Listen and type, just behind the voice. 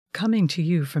coming to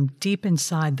you from deep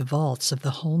inside the vaults of the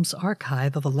Holmes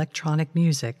Archive of Electronic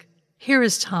Music. Here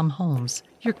is Tom Holmes,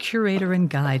 your curator and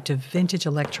guide to vintage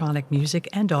electronic music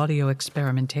and audio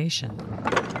experimentation.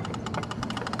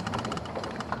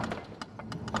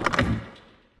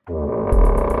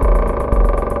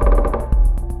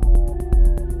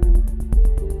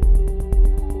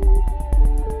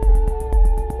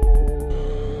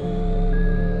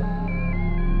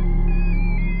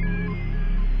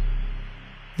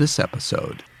 This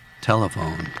episode,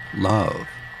 Telephone Love.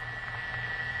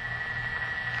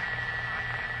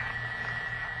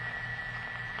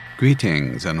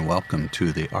 Greetings and welcome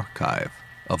to the Archive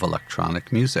of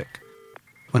Electronic Music.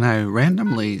 When I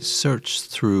randomly search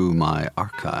through my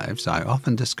archives, I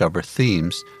often discover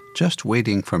themes just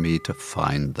waiting for me to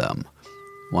find them.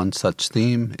 One such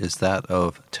theme is that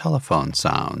of telephone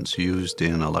sounds used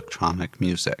in electronic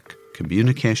music.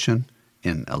 Communication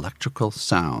in electrical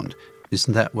sound.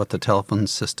 Isn't that what the telephone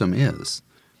system is?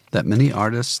 That many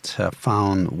artists have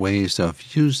found ways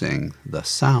of using the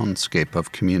soundscape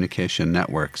of communication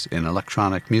networks in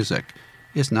electronic music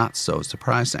is not so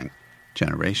surprising.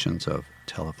 Generations of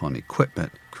telephone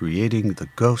equipment creating the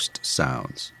ghost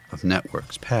sounds of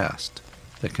networks past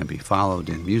that can be followed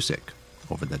in music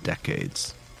over the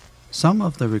decades. Some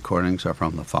of the recordings are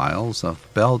from the files of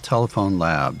Bell Telephone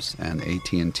Labs and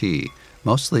AT&T,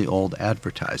 mostly old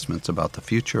advertisements about the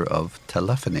future of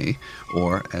telephony,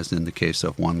 or, as in the case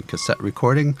of one cassette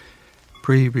recording,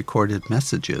 pre-recorded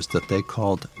messages that they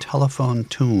called telephone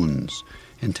tunes,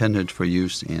 intended for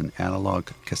use in analog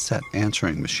cassette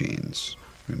answering machines.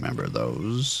 Remember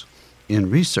those?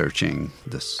 In researching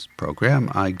this program,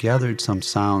 I gathered some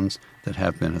sounds that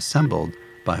have been assembled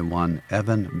by one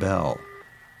Evan Bell.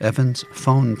 Evan's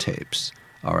phone tapes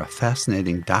are a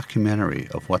fascinating documentary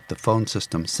of what the phone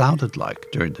system sounded like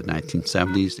during the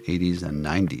 1970s, 80s, and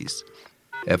 90s.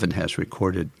 Evan has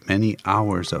recorded many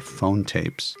hours of phone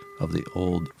tapes of the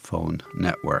old phone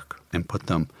network and put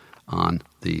them on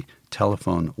the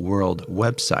Telephone World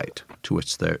website, to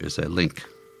which there is a link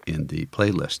in the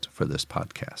playlist for this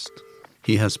podcast.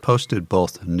 He has posted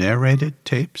both narrated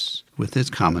tapes with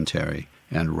his commentary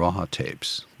and raw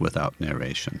tapes without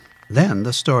narration. Then,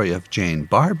 the story of Jane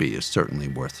Barbie is certainly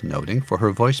worth noting, for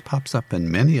her voice pops up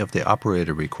in many of the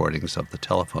operator recordings of the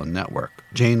telephone network.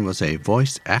 Jane was a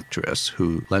voice actress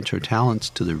who lent her talents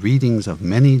to the readings of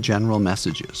many general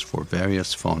messages for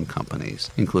various phone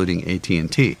companies, including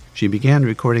AT&T. She began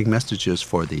recording messages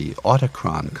for the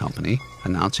Autochron Company,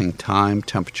 announcing time,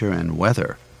 temperature, and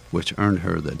weather, which earned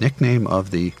her the nickname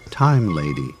of the Time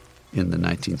Lady. In the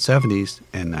 1970s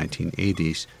and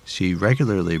 1980s, she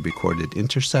regularly recorded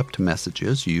intercept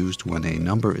messages used when a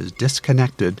number is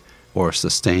disconnected or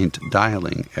sustained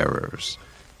dialing errors.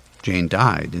 Jane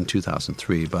died in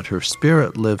 2003, but her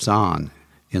spirit lives on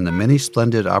in the many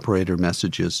splendid operator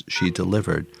messages she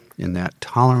delivered in that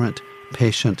tolerant,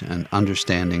 patient, and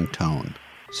understanding tone.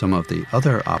 Some of the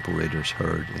other operators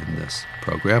heard in this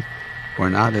program were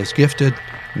not as gifted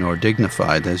nor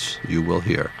dignified as you will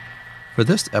hear. For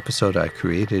this episode, I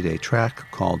created a track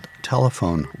called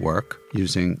Telephone Work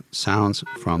using sounds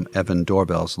from Evan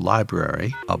Doorbell's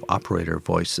library of operator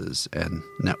voices and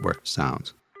network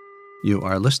sounds. You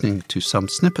are listening to some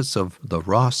snippets of the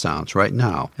raw sounds right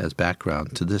now as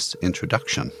background to this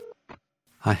introduction.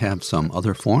 I have some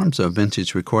other forms of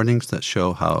vintage recordings that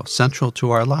show how central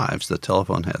to our lives the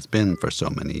telephone has been for so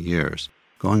many years.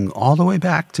 Going all the way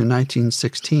back to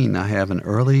 1916, I have an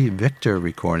early Victor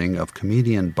recording of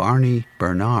comedian Barney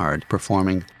Bernard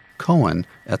performing Cohen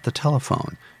at the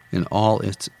telephone in all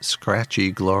its scratchy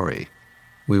glory.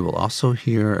 We will also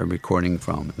hear a recording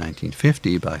from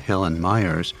 1950 by Helen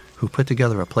Myers, who put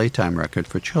together a playtime record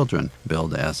for children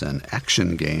billed as an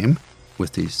action game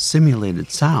with the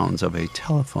simulated sounds of a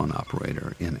telephone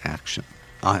operator in action.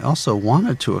 I also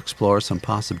wanted to explore some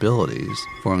possibilities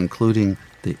for including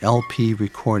the LP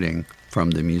recording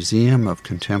from the Museum of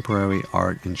Contemporary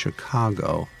Art in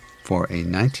Chicago for a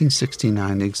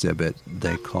 1969 exhibit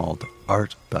they called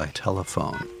Art by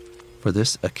Telephone. For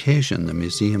this occasion, the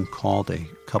museum called a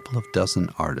couple of dozen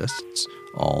artists,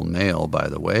 all male by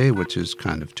the way, which is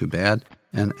kind of too bad,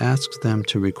 and asked them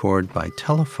to record by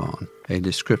telephone a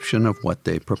description of what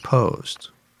they proposed.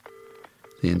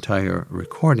 The entire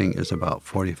recording is about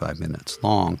 45 minutes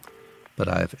long, but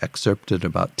I've excerpted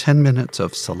about 10 minutes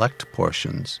of select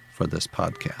portions for this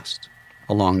podcast.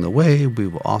 Along the way, we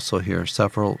will also hear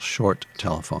several short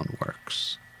telephone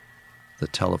works. The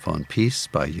Telephone Piece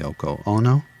by Yoko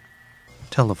Ono,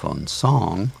 Telephone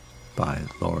Song by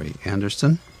Laurie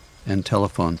Anderson, and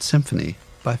Telephone Symphony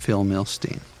by Phil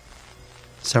Milstein.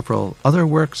 Several other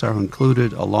works are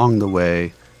included along the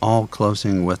way all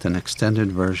closing with an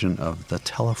extended version of The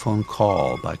Telephone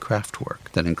Call by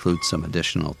Kraftwerk that includes some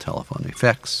additional telephone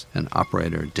effects and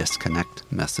operator disconnect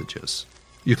messages.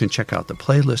 You can check out the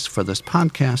playlist for this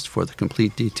podcast for the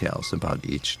complete details about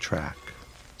each track.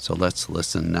 So let's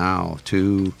listen now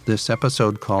to this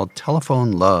episode called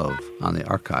Telephone Love on the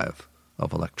Archive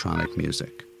of Electronic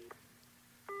Music.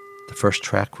 The first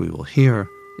track we will hear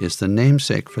is the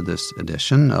namesake for this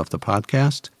edition of the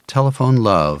podcast, Telephone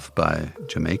Love by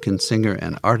Jamaican singer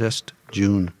and artist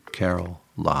June Carol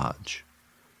Lodge.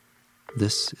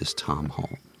 This is Tom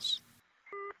Holmes.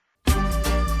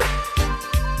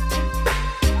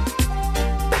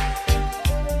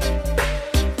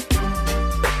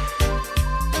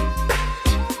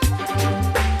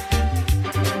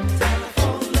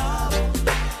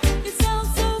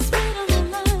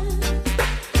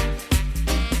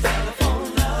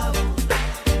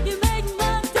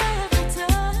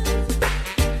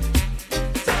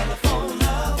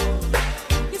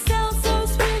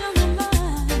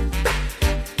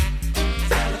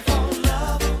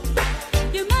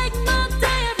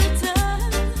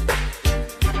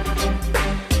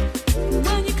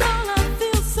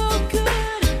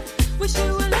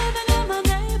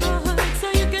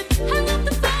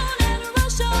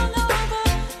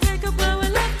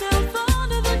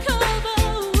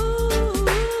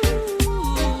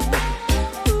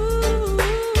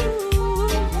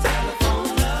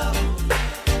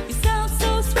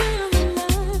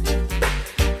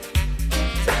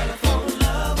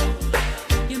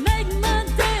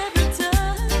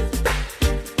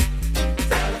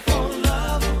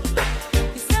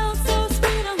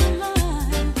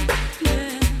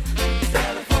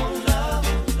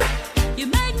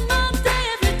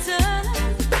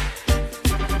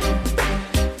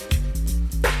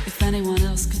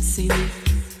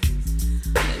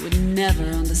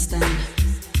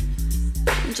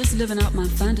 Living out my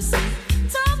fantasy.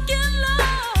 Talking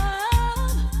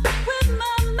love with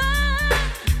my mind.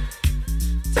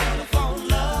 Telephone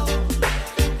love.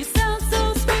 You sound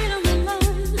so sweet on the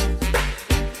line.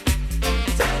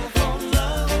 Telephone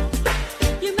love.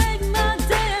 You make my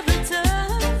day every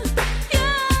time.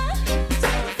 Yeah.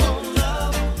 Telephone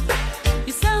love.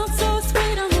 You sound so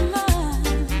sweet on the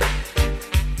line.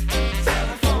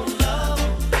 Telephone love.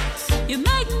 You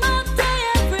make my day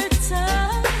every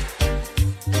time.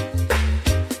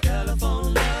 Telephone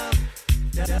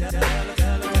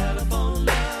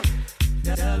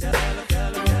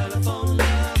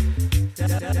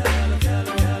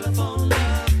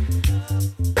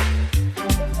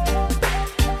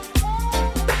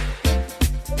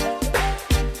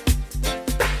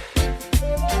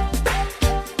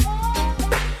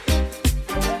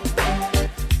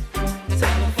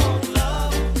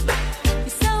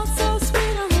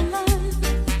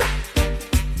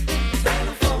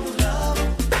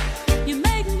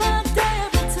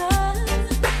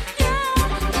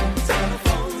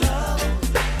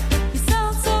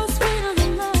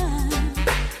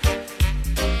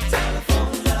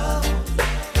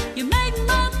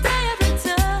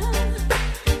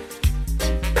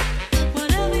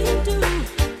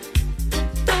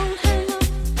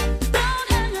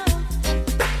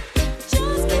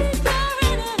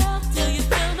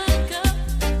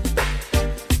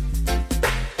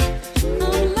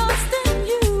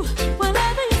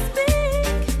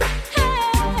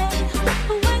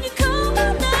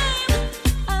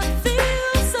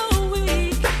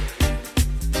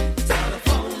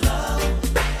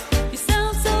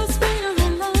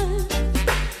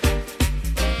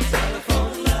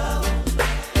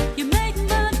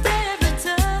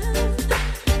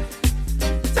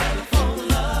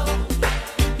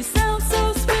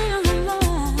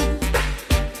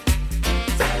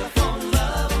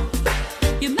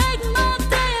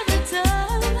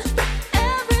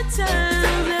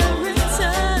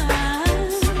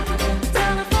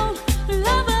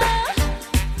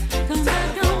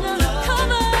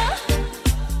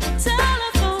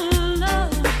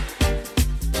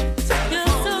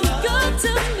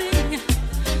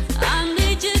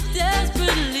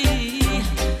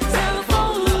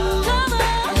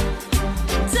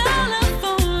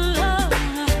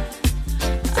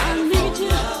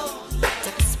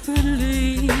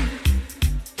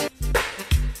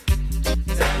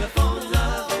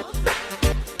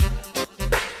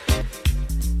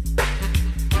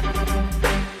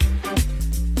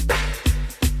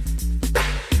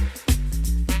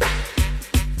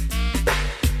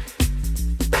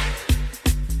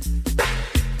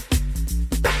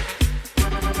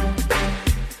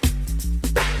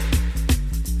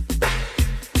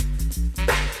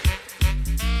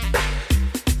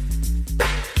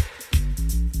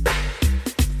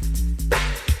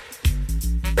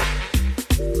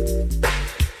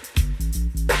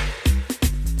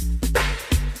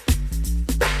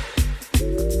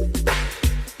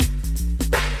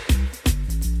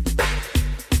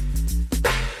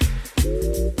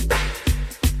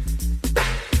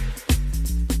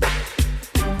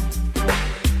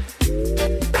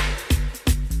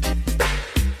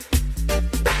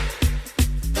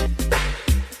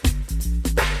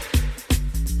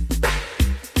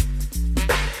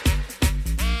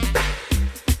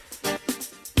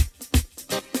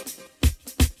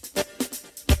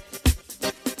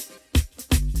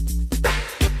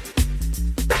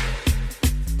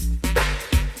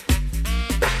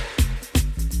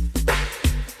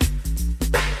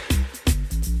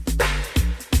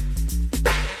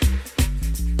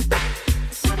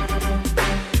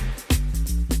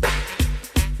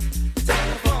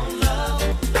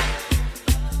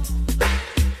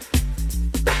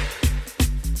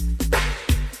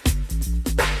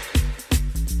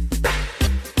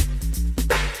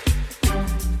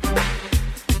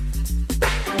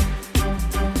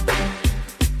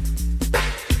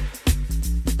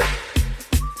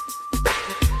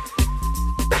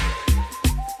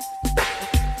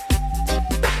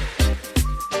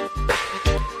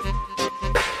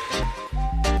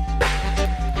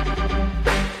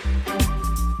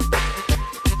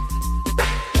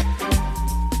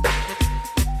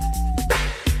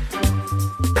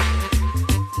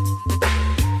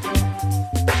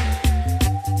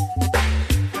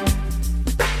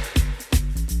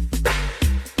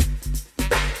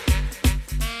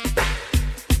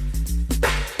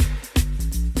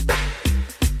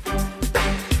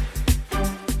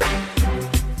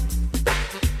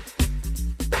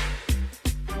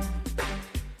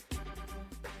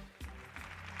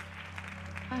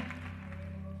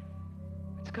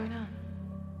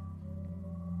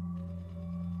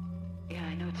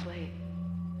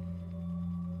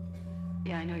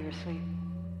Yeah, I know you're asleep.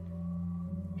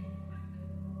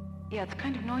 Yeah, it's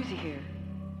kind of noisy here.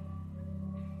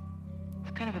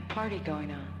 It's kind of a party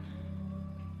going on.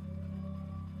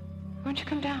 Why don't you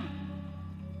come down?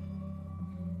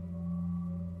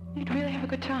 You'd really have a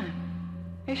good time.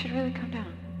 You should really come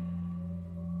down.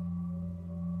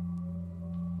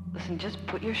 Listen, just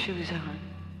put your shoes on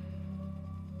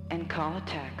and call a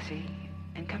taxi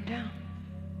and come down.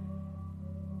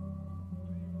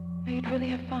 No, you'd really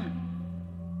have fun.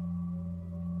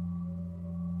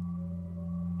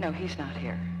 No, he's not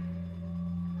here.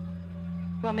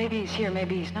 Well, maybe he's here,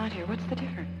 maybe he's not here. What's the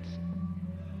difference?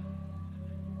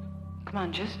 Come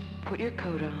on, just put your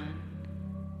coat on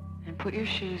and put your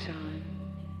shoes on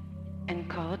and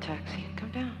call a taxi and come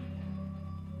down.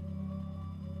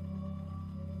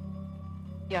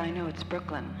 Yeah, I know it's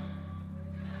Brooklyn.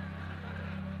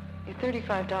 It's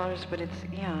 $35, but it's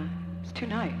 2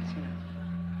 nights, you know.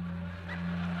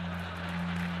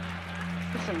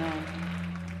 Listen,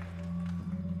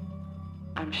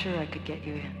 I'm sure I could get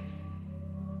you in.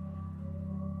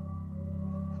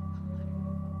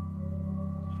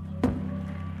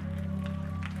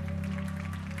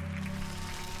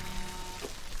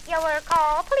 Your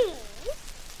call, please.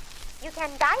 You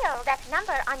can dial that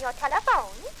number on your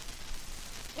telephone.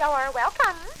 You're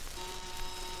welcome.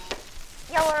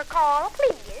 Your call,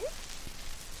 please.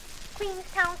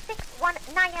 Queenstown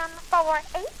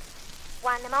 61948.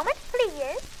 One moment,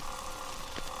 please.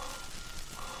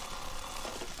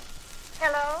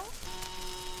 Hello?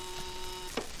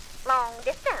 Long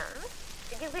distance.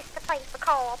 Did you wish to place the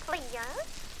call, please?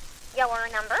 Your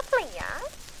number, please.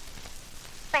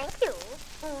 Thank you.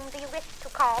 Whom do you wish to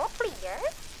call,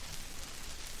 please?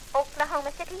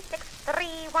 Oklahoma City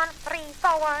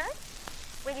 63134.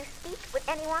 Will you speak with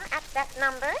anyone at that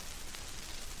number?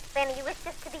 Then you wish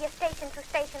this to be a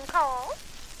station-to-station call?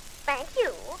 Thank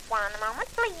you. One moment,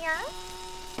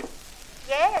 please.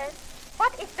 Yes.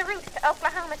 What is the route to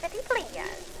Oklahoma City, please?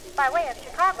 By way of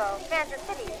Chicago, Kansas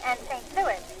City, and St.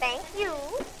 Louis. Thank you.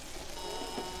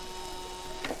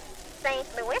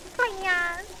 St. Louis,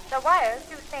 please. The wires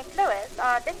to St. Louis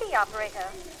are busy,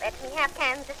 operator. Let me have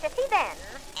Kansas City then.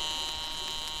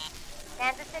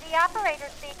 Kansas City operator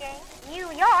speaking.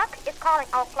 New York is calling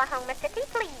Oklahoma City,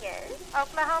 please.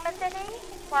 Oklahoma City?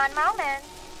 One moment.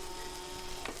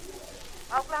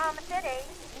 Oklahoma City.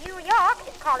 New York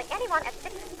is calling anyone at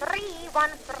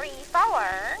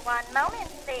 63134. One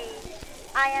moment, please.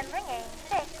 I am ringing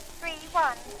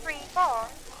 63134.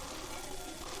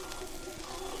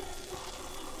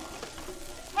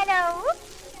 Hello?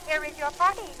 Here is your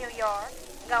party, New York.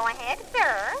 Go ahead,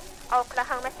 sir.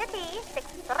 Oklahoma City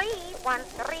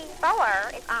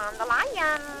 63134 is on the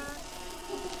line.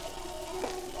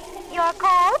 Your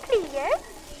call, please.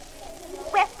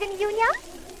 Western Union?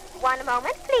 One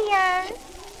moment, please.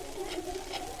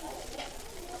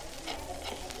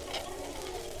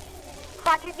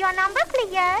 What is your number,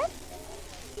 please?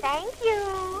 Thank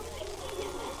you.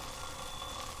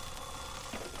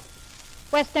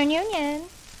 Western Union.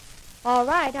 All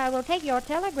right, I will take your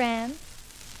telegram.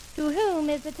 To whom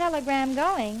is the telegram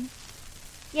going?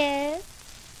 Yes.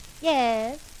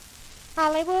 Yes.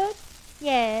 Hollywood?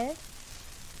 Yes.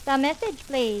 The message,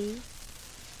 please.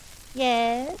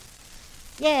 Yes.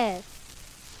 Yes.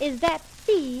 Is that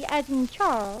C as in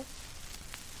Charles?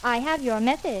 I have your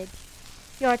message.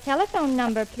 Your telephone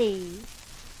number, please.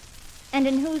 And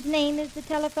in whose name is the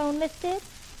telephone listed?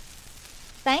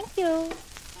 Thank you.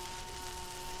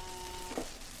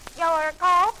 Your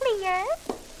call, please.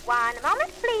 One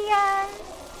moment, please.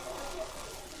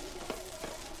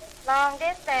 Long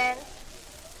distance.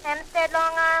 Hempstead,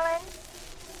 Long Island.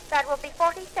 That will be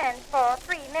 40 cents for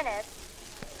 3 minutes.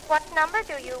 What number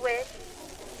do you wish?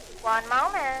 One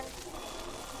moment.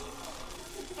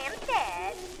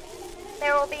 Hempstead.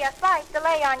 There will be a slight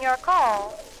delay on your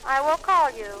call. I will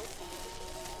call you.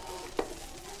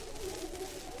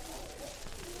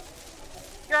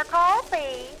 Your call,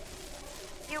 please.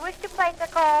 You wish to place a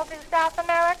call to South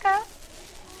America?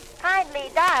 Kindly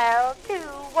dial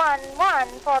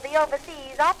 211 for the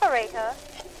overseas operator.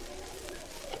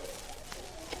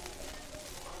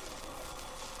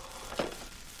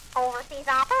 Overseas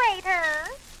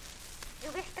operator.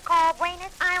 You wish to call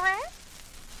Buenos Aires?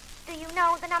 Do you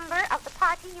know the number of the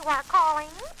party you are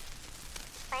calling?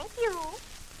 Thank you.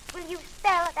 Will you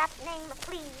spell that name,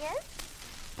 please?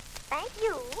 Thank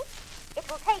you. It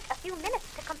will take a few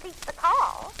minutes to complete the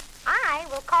call. I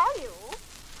will call you.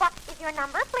 What is your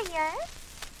number, please?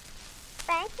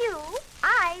 Thank you.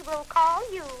 I will call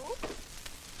you.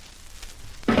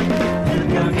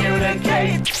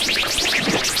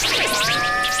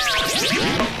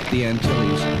 The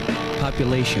Antilles.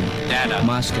 population, data,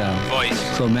 Moscow,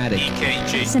 voice, chromatic,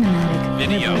 EKG, Cinematic.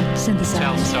 video, Liberal,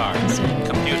 synthesized. Telstar,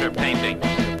 computer painting,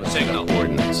 signal,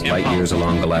 Coordinates, light years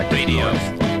along galactic radio,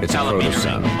 north. It's a telemetering,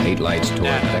 protosun, 8 lights toward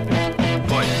data, Vector.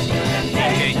 voice,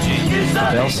 EKG,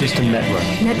 Bell System Network,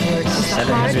 Network is the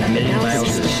heart of 700 the million Bell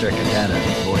miles to the system. circuit data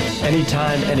voice.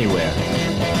 anytime, anywhere.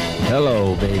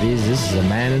 Hello, babies. This is the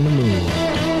man in the moon.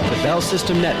 The Bell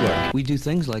System Network. We do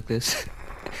things like this.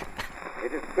 A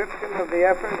description of the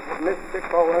efforts of Mr.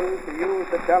 Cohen to use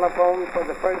the telephone for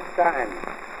the first time.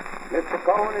 Mr.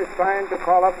 Cohen is trying to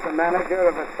call up the manager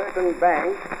of a certain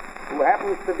bank who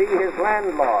happens to be his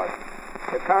landlord.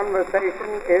 The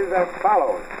conversation is as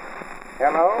follows.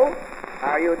 Hello?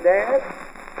 Are you there?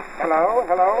 Hello?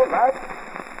 Hello?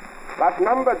 What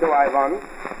number do I want?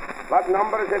 What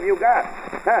numbers have you got?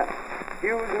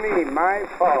 Excuse me, my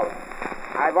fault.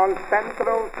 I want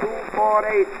Central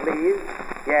 248, please.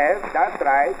 Yes, that's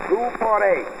right,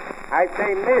 248. I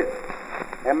say, miss,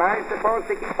 am I supposed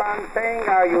to keep on saying,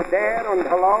 are you there and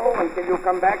hello until you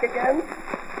come back again?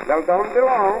 Well, don't be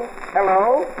long.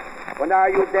 Hello? And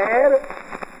are you there?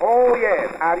 Oh,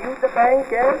 yes. Are you the bank,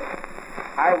 yes?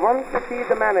 I want to see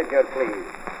the manager, please.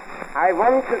 I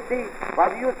want to see,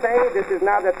 what do you say? This is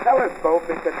not a telescope,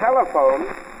 it's a telephone.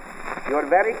 You're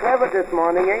very clever this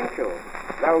morning, ain't you?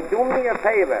 Well, do me a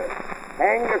favor.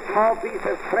 Hang a small piece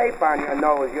of scrape on your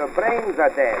nose. Your brains are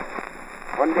dead.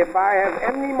 And if I have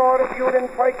any more of your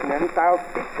impertinence, I'll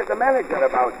speak to the manager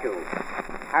about you.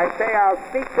 I say I'll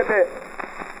speak to the...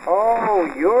 Oh,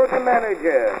 you're the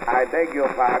manager. I beg your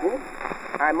pardon.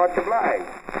 I'm much obliged.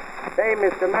 Say,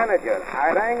 Mr. Manager,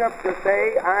 I rang up to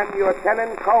say I'm your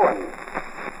tenant Cohen.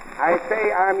 I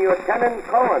say I'm your tenant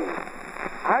Cohen.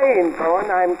 I ain't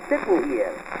Cohen, I'm sitting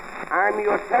here. I'm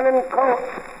your tenant Cohen,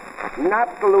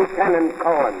 not Lieutenant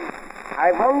Cohen.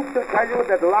 I want to tell you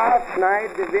that last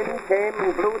night the wind came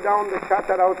and blew down the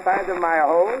shutter outside of my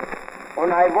home,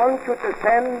 and I want you to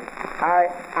send,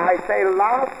 I say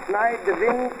last night the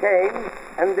wind came,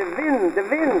 and the wind,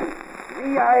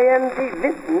 V-I-N-D,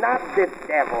 this, not this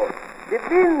devil. The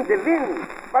wind.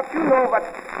 But you know what,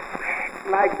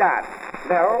 like that.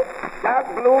 Well,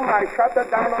 that blew my shutter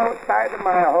down outside of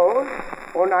my hose,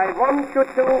 and I want you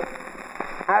to,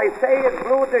 I say it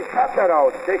blew the shutter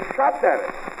out. The shutter.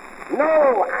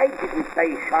 No, I didn't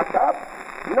say shut up.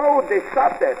 No, the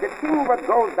shutter, the thing what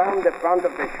goes down the front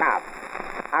of the shop.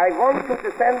 I want you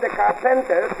to send the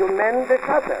carpenter to mend the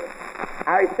shutter.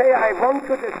 I say I want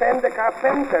you to send the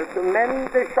carpenter to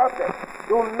mend the shutter.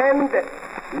 To mend it.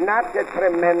 Not the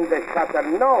tremendous shutter,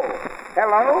 no.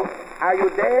 Hello? Are you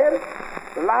there?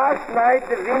 Last night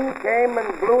the wind came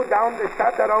and blew down the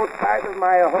shutter outside of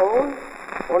my home,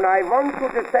 and I want you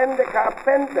to send a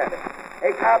carpenter.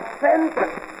 A carpenter,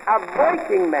 a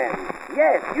working man.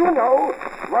 Yes, you know,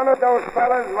 one of those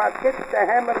fellas what hits the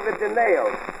hammer with the nail.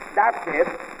 That's it.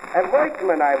 A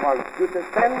workman I want you to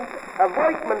send, a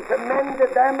workman to mend the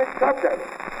damaged shutter.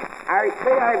 I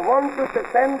say I want you to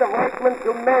send a workman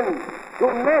to mend,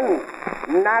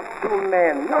 not to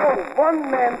mend. No,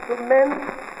 one man to mend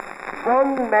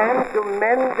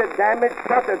the damaged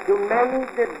shutter, to mend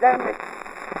the damage.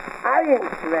 I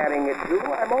ain't swearing at you,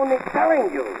 I'm only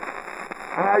telling you.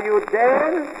 Are you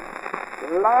there?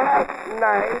 Last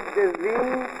night the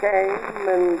wind came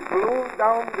and blew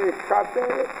down the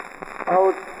shutter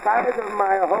outside of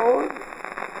my house,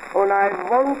 and I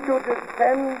want you to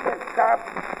send a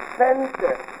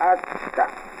carpenter,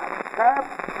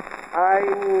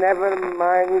 never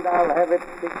mind, I'll have it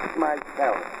fixed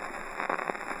myself.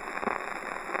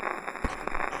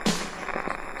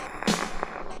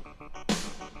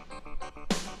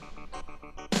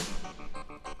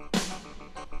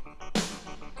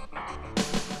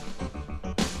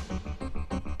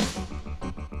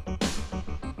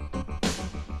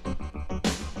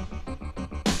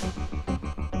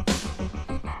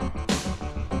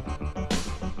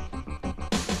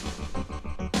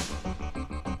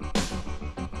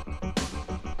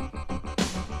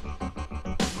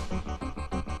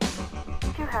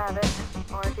 If you have it,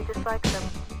 or if you just like some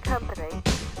company,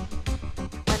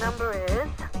 my number is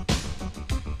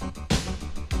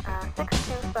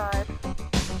 625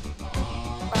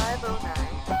 509.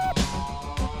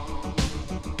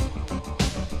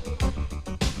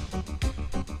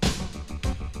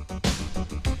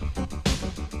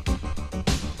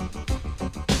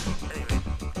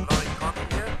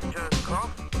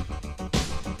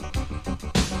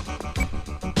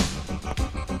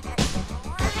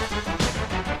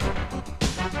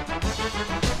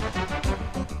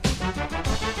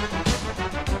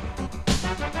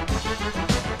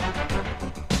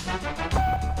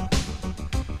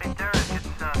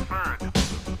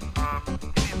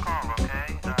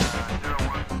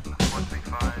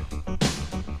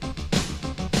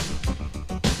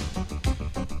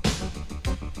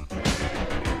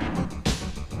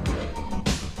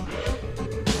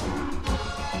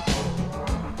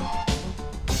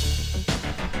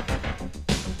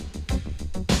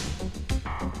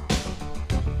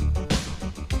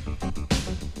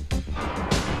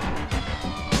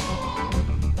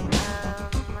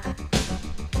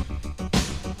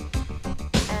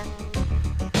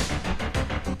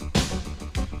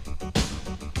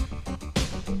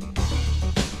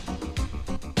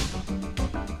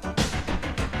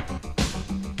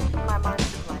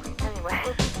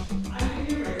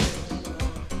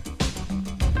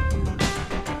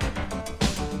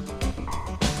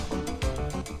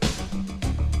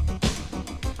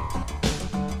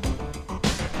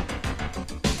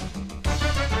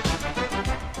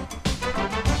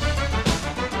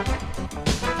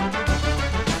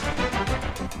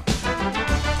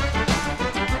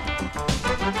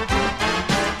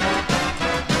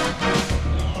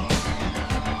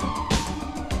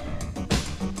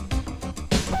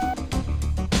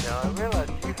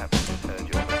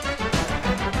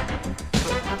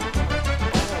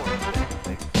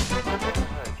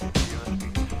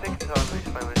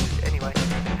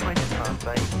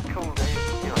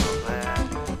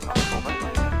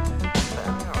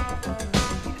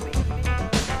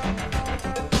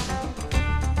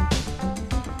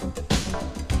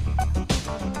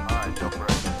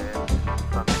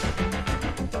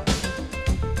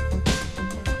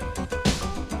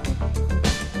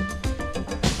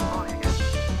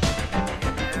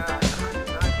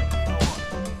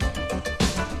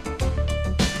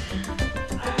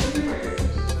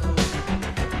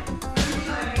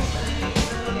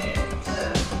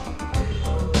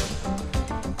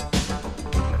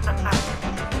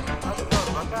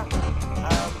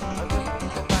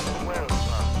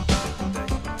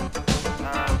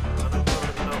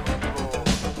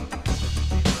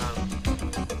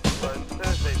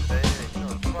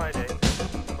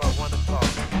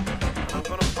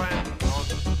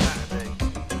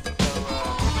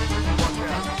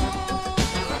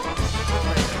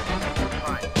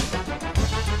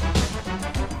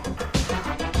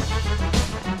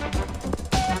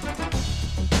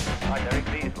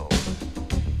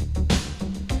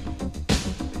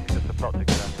 slot to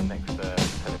get on your next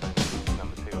telephone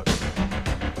number 2.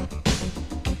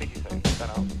 Speak to you soon. Turn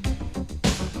up.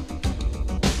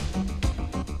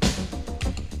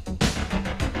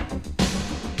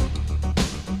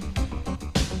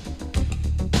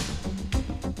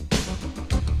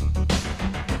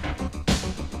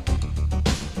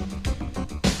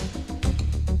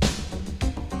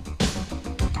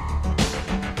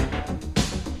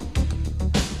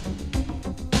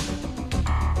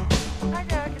 Hi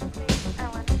there, it's me,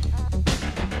 Ellen.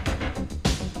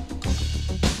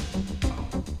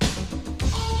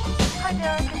 Hi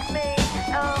Derek, it's me.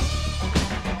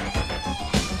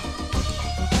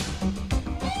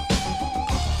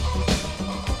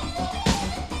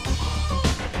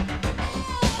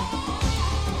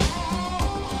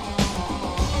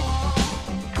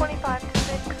 It's 25 to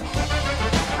 6.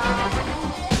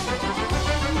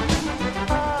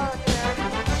 Oh, Derek.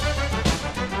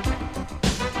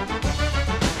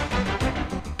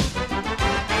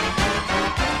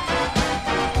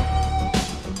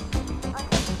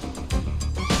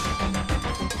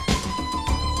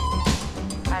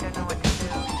 I don't know what to do.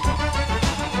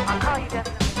 I'll call you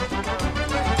definitely when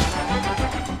maybe you should.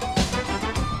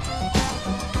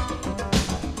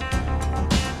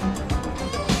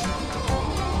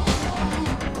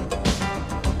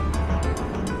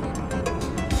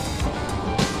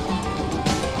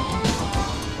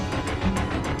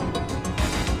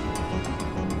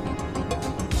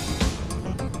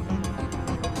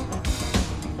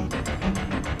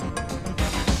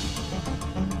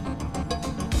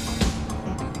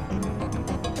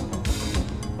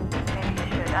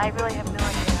 I really have no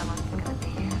idea how long it's going to be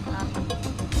here.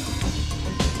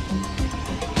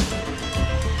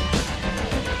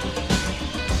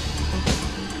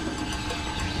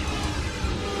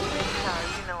 Sorry,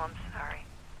 you know I'm sorry.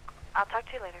 I'll talk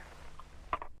to you later.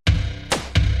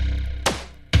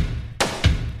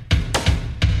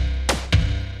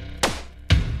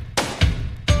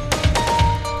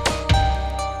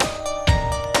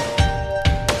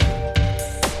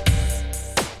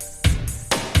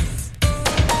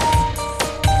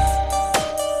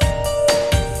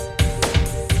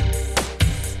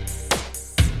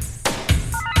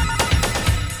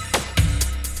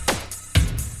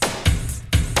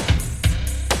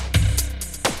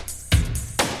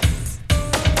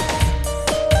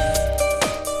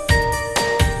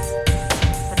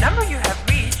 The number you have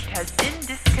reached has been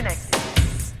disconnected.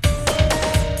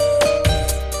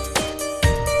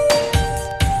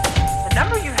 The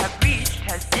number you have reached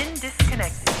has been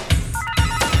disconnected.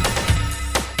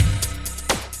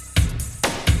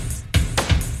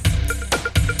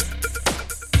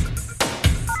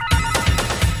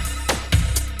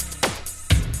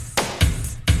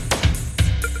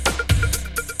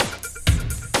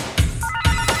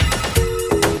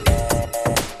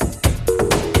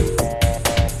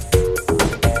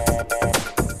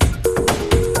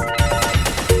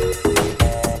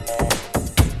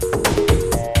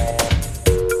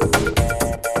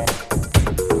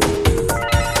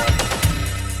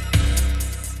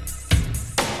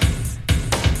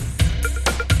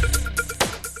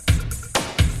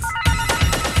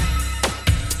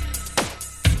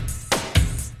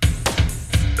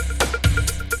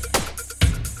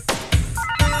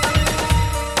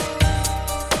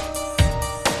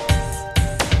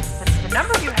 The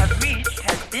number you have reached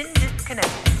has been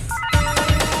disconnected.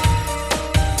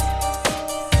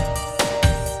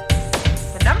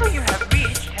 The number you have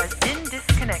reached has been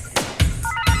disconnected.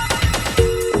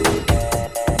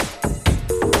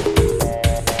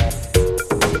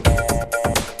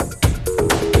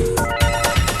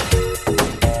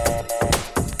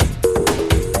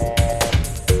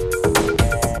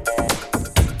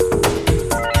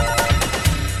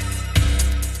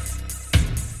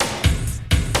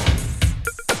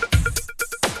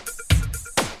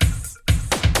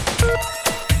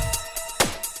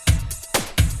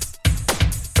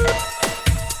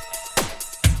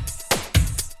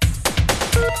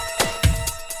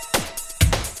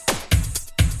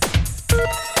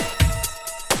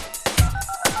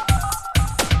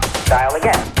 Dial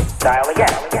again. Dial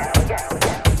again.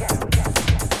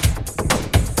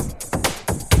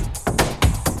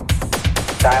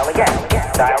 Dial again. Dial again.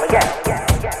 Dial again.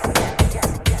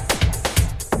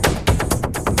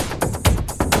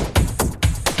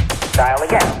 Dial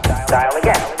again.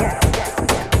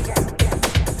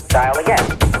 Dial again. Dial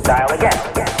again.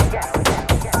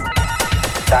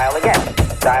 Dial again.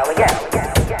 Dial again.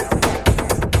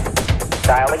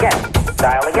 Dial again.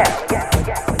 Dial again.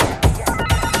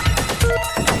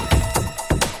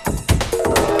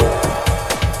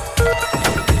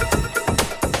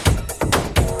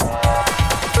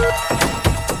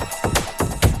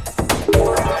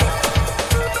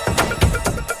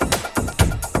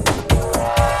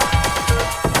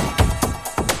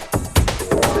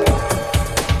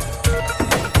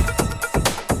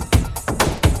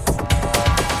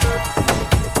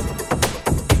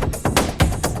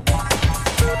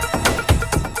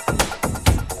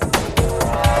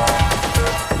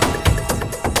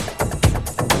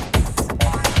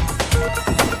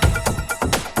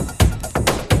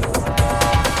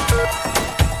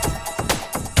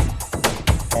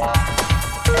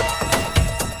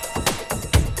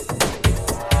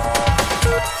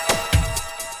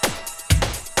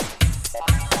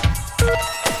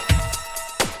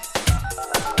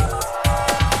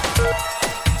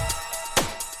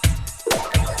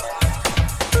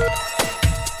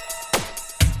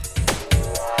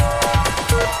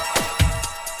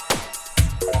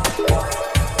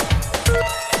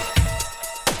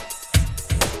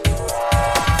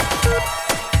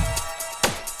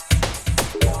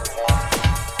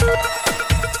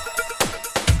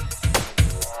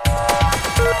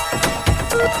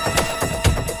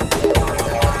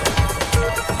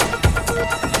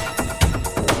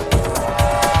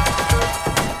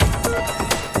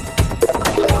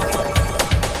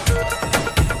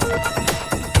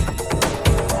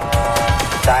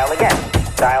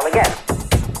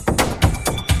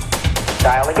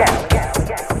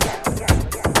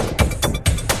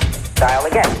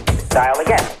 Dial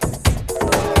again.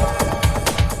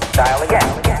 Dial again.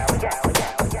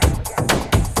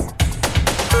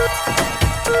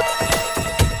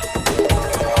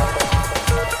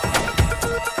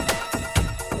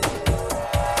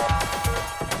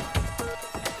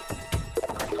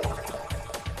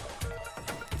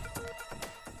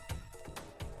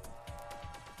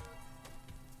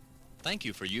 Thank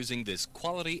you for using this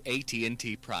quality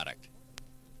AT&T product.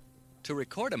 To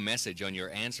record a message on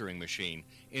your answering machine,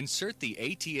 insert the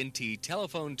AT&T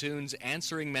Telephone Tunes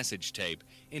answering message tape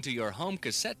into your home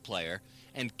cassette player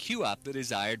and cue up the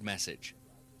desired message.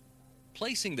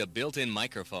 Placing the built-in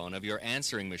microphone of your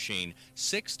answering machine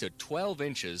 6 to 12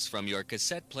 inches from your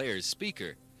cassette player's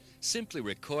speaker, simply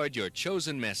record your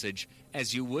chosen message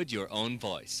as you would your own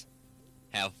voice.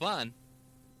 Have fun!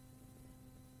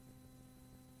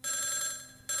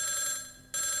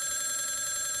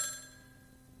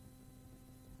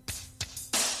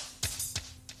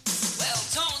 Well,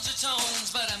 tones are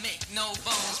tones, but I make no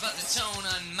bones about the tone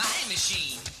on my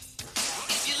machine.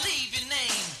 If you leave your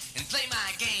name and play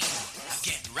my game, I'll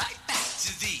get right back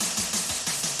to thee.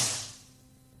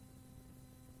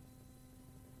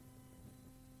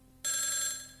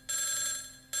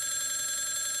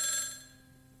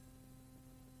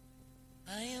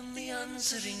 I am the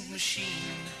answering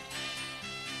machine.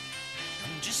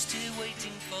 I'm just here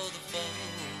waiting for the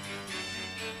phone.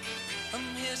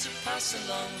 I'm here to pass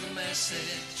along the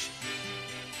message.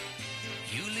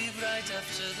 You leave right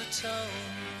after the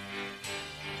tone.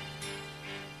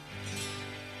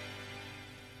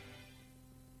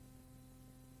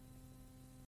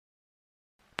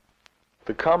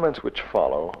 The comments which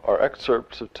follow are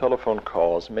excerpts of telephone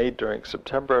calls made during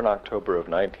September and October of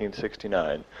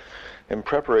 1969 in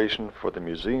preparation for the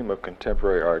Museum of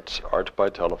Contemporary Art's Art by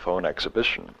Telephone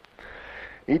exhibition.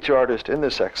 Each artist in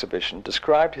this exhibition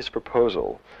described his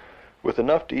proposal with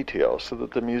enough detail so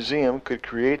that the museum could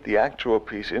create the actual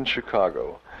piece in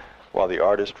Chicago while the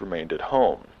artist remained at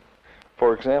home.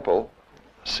 For example,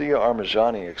 Sia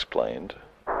Armajani explained,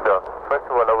 So, first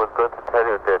of all, I was going to tell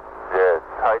you that the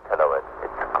title of it,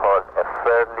 it's called A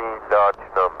Fairly Large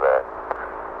Number,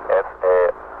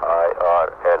 F-A-I-R-L-Y,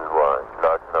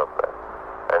 large number.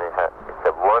 And it's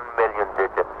a 1 million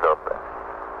digit number,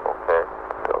 okay?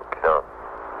 Now,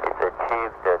 it's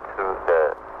achieved through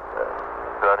the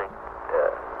running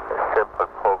a simple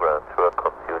program through a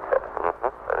computer.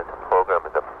 And it's a program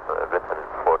written in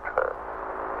Fortran.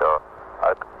 Now,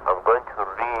 I'm going to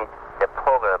read a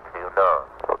program to you now.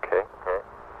 Okay.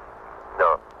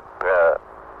 Now,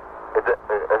 is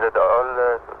it all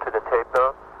to the tape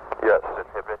now? Yes. To the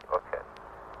tape ready? Okay.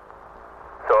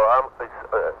 So I'm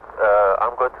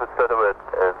going to sort of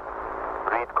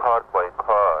read card by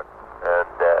card and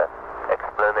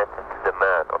explain it to the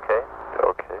man, okay?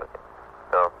 Okay.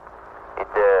 Now, it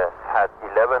has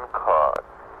 11 cards,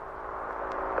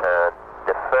 and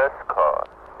the first card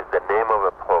is the name of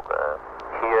a program.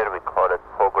 Here we call it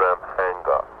Program Hang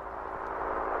Up.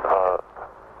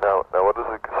 Now what does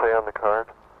it say on the card?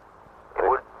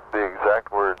 The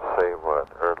exact words say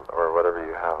what, or whatever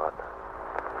you have on there.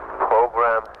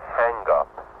 Program Hang Up.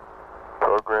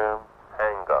 Program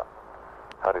Hang Up.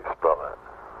 How do you spell that?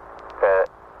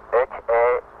 H-A-N-G-U-P.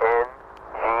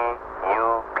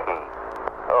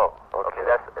 Oh, okay.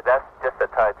 That's just the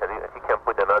title. You can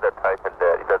put another title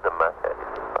there. It doesn't matter.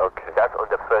 Okay. That's on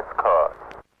the first card.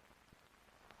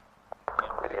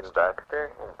 In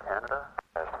Baxter, in Canada?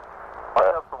 I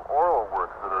have some oral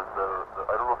works that are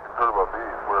I don't know if you've heard about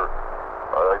these, where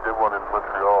I did one in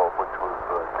Montreal, which was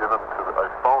given to I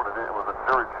phoned it in. It was a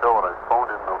jury show, and I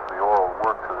phoned in the oral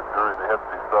work to the jury. They had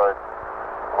to decide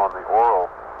on the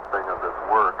oral thing of this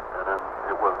work, and then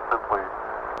it was simply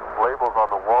labels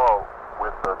on the wall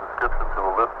with a description to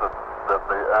the list that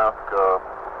they asked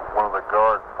one of the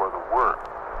guards for the word.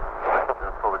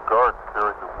 And so the guards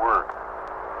carried the word,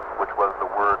 which was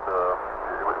the word,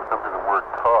 it was simply the word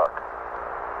talk.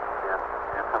 And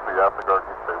you simply ask the guard,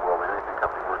 and you say, well, anything can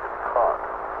be word is talk.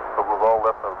 So it was all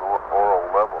left on the oral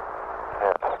level.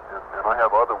 Yes. And I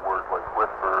have other words like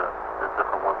whisper and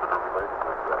different ones that are related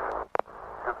like that.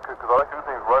 Because I like to do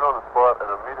things right on the spot and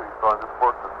immediately, so I'm just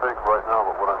forced to think right now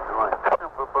about what I'm doing.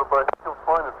 But I think you'll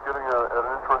find it's getting at an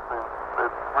interesting,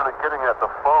 it's really getting at the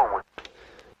phone.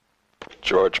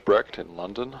 George Brecht in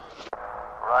London.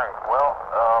 Right. Well,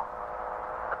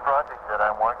 the project that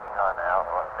I'm working on now,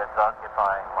 that's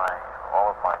occupying all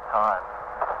of my time,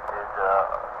 is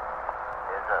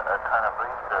a kind of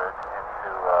research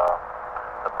into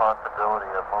the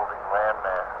possibility of moving land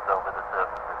masses over the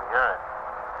surface of the Earth.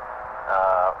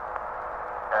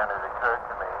 And it occurred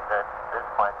to me that this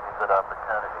might be a good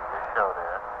opportunity, this show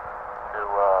there, to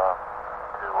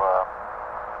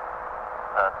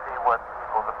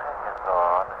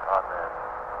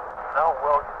No,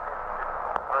 well, you see,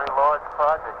 it's a very large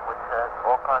project which has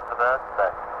all kinds of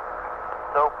aspects.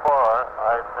 So far,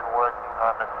 I've been working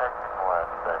on the technical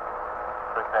aspect.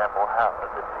 For example,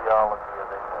 the geology of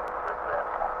England, for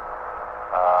example.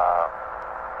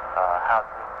 How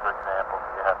deep, for example, do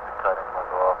you have to cut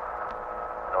England off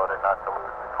in order not to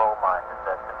lose the coal mine, if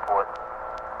that's important.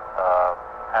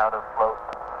 How to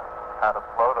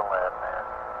float a landmass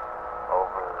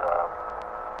over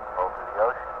the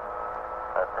ocean,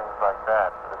 things like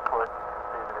that. But of course, you can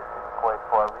see that it's quite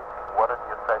far-reaching. What are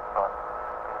the effects on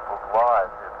people's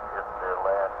lives if their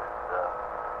land is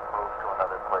moved to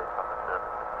another place on the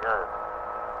surface of the earth?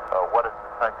 What is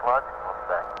the psychological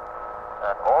effect?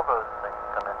 And all those things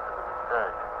come into the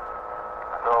research.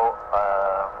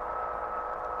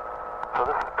 So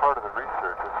this is part of the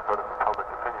research. It's part of the public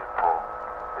opinion poll.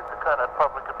 It's a kind of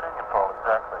public opinion poll,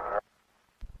 exactly. Yeah.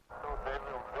 So they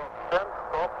will do 10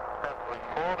 stops and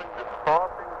recording the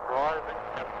starting, driving,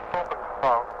 and stopping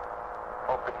sound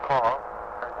of the car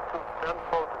and shoot 10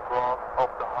 photographs of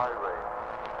the highway.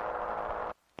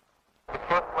 In the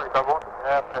first place, I wanted to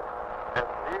have as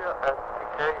near as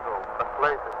Chicago, a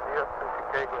place as near to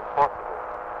Chicago as possible.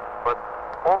 But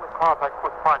all the cars I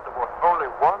could find, there was only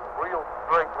one real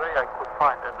straight way I could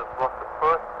find, and it was the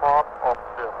first part of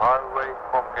the highway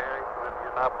from Gary to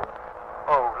Indianapolis.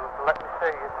 Oh, let me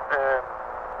say, it's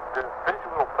the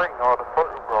visual thing are the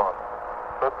photographs,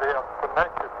 but they are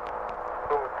connected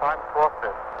to a time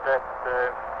process that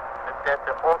the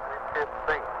auditive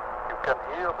thing. You can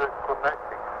hear the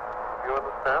connecting. You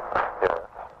understand? Yeah.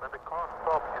 When the car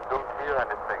stops, you don't hear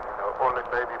anything, only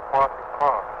maybe passing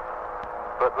cars.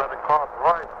 But when the car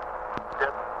drives,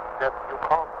 that you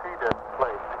can't see that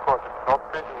place because it's not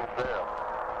visual there.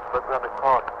 But when the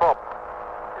car stops,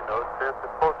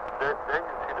 there's then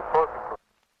you see the photograph.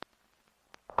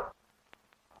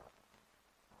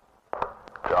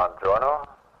 John Giorno?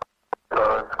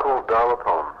 It's called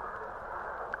Dial-A-Phone.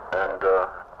 And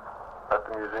at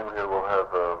the museum here we'll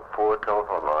have 4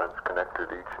 telephone lines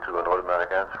connected each to an automatic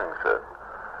answering set.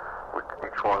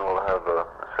 Each one will have a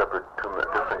separate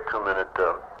different 2-minute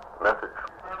message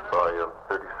by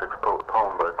 36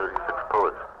 poem by 36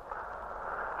 poets.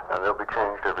 And they'll be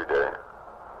changed every day.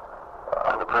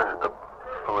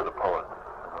 Who are the poets?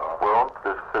 Well,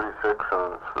 there's 36,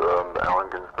 and Allen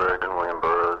Ginsberg and William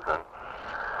Burroughs and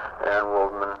Ann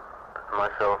Waldman,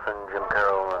 myself and Jim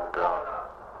Carroll and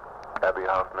Abby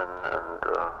Hoffman and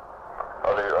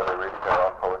are they reading their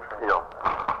own poetry? Yeah.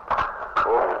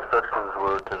 All the instructions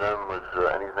were to them was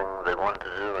anything they wanted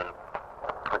to do in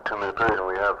a 2-minute period, and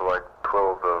we have like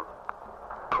 12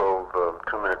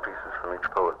 2-minute pieces from each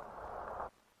poet.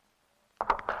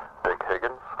 Dick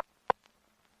Higgins?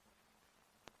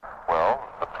 Well,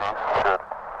 the piece should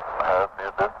have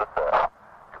this effect.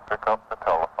 You pick up the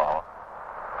telephone,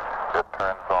 it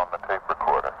turns on the tape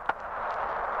recorder.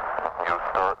 You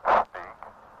start to speak,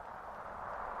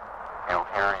 you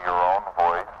hear your own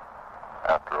voice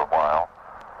after a while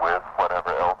with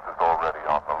whatever else is already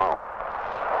on the loop.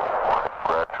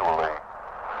 Gradually,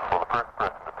 well, the first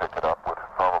person to pick it up would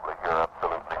probably hear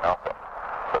absolutely nothing.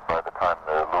 But by the time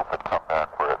the loop had come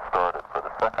back where it started for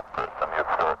the second person,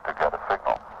 you'd start to get a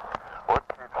signal. What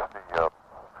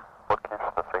keeps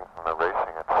the thing from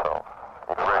erasing itself?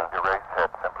 The erase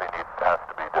head simply has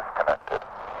to be disconnected.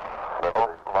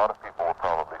 A lot of people will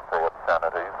probably say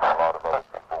obscenities. A lot of other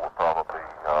people will probably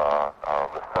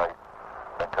recite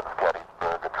Lincoln's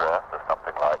Gettysburg Address or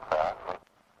something like that.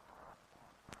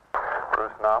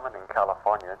 Bruce Nauman in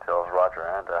California tells Roger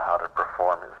Anda how to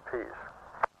perform his piece.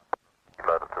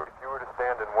 If you were to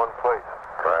stand in one place,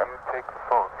 you take the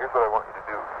phone. Here's what I want you to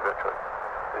do eventually,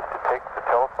 is to take the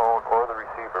telephone or the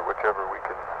receiver, whichever we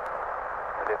can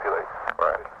manipulate.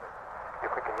 Right.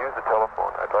 If we can use the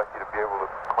telephone, I'd like you to be able to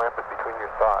clamp it between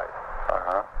your thighs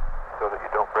so that you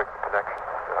don't break the connection.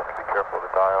 You'll have to be careful of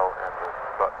the dial and the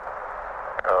button.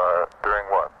 During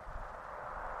what?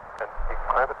 And you can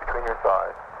clamp it between your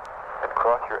thighs and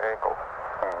cross your ankles.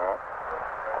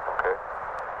 Okay.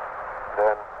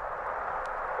 Then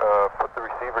put the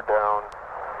receiver down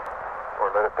or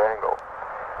let it dangle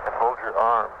and hold your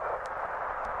arms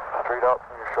straight out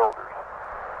from your shoulders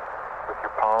with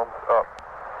your palms up.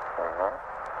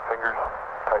 Fingers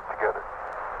tight together.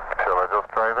 Shall I just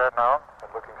try that now? And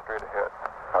looking straight ahead.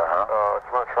 If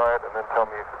you want to try it and then tell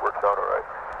me if it works out all right.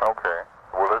 Okay.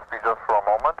 Will this be just for a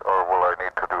moment or will I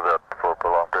need to do that for a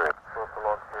prolonged period? For a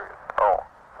prolonged period. Oh.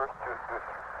 First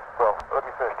well, let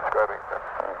me finish describing it then.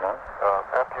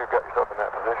 After you've got yourself in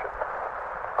that position,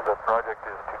 the project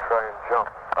is to try and jump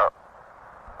up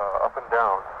and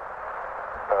down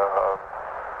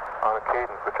on a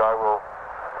cadence which I will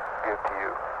give to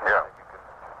you. Yeah.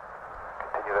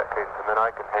 continue that cadence, and then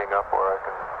I can hang up or I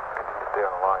can continue to stay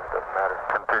on the line. It doesn't matter.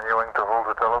 Continuing to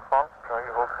hold the telephone? Trying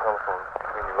to hold the telephone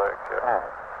between your legs, yeah.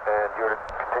 And you're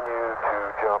to continue to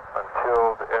jump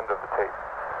until the end of the tape.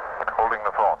 Holding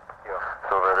the phone? Yeah.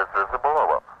 So that it's visible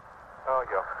or what? Oh,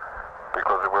 yeah.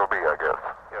 Because it will be, I guess.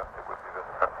 Yeah, it would be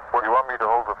visible. Well, you want me to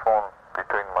hold the phone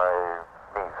between my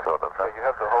knees, sort of? You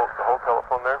have the whole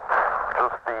telephone there?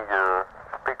 Just the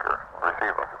speaker,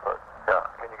 receiver. Yeah.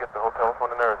 Can you get the whole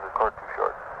telephone in there, or is the cord too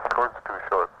short? The cord's too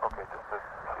short. Okay, just the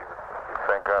receiver.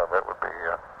 Thank God, that would be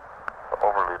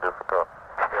overly difficult.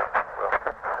 Yeah, well.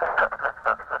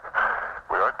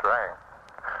 We are trying.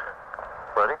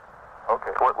 Ready?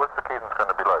 Okay. What's the cadence going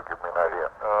to be like? Give me an idea.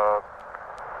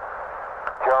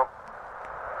 Jump.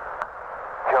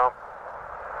 Jump.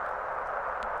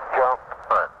 Jump.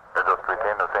 Right. And just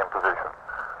retain the same position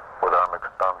with arms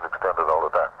extended all the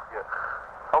time. Yes.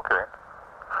 Okay.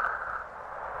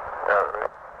 Ready?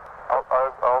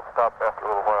 I'll stop after a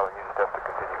little while, and you just have to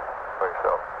continue by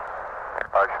yourself.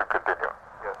 I should continue.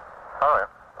 Yes. All right.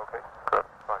 Okay. Good.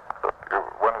 Fine. Good.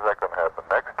 When is that going to happen?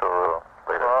 Next or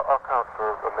later? Well, I'll count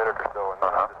for a minute or so, and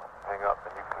then I'll just hang up,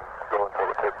 and you can go until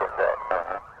the tape runs out.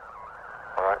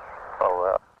 All right? All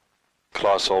right.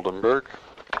 Klaus Oldenburg.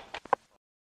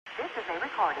 This is a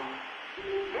recording.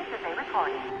 This is a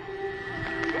recording.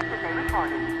 This is a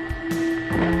recording. This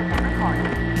is a recording.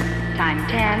 Time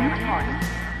 10. Recording.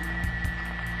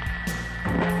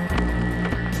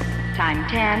 Time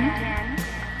 10.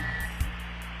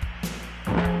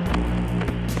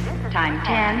 Time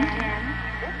 10.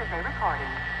 This is a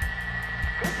recording.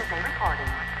 This is a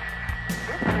recording.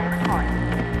 This is a recording.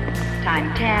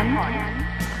 Time 10.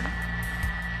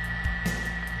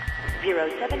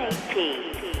 078P.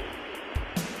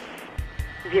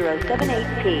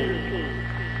 078P.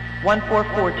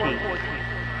 144T.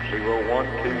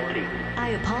 012T. I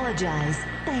apologize.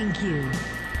 Thank you.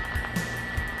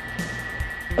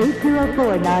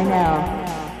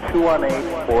 8049L.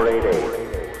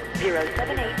 218488.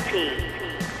 078P.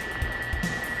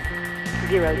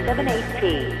 078P.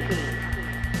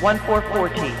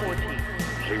 144T.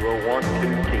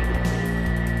 012T.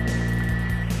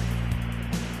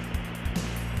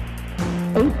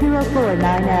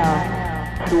 8049L.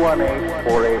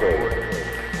 218488.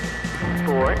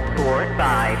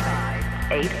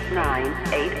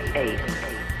 4458988.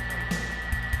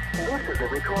 This is a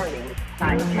recording.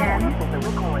 Time 10. This is a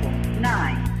recording.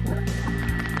 9.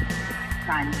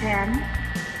 Time 10.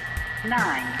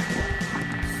 9.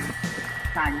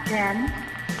 Time 10.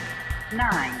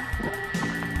 9.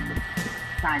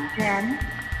 Time 10.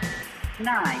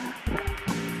 9.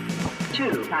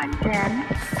 2. Time 10.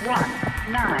 1.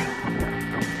 9.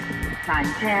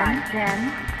 Time 10.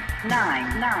 10.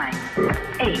 9. 9.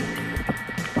 8.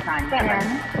 Time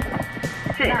 10.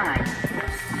 6. 9.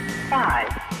 5.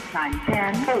 Time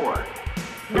 10. 4.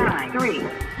 9. 3.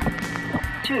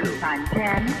 2. Time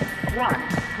 10. 1.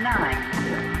 9.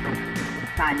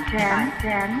 Time 10.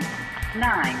 10.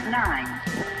 9. 9.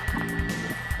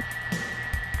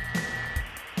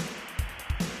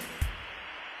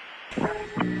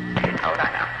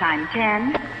 Time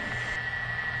 10.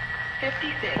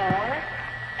 56. 4.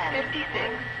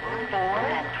 56. 4.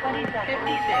 56.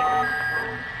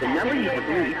 The number you have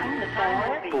reached,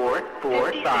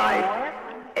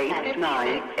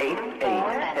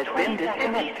 4458988, has been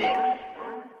disconnected.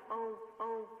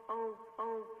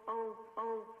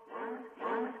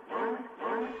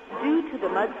 Due to the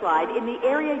mudslide in the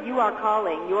area you are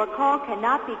calling, your call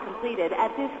cannot be completed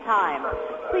at this time.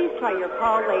 Please try your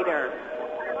call later.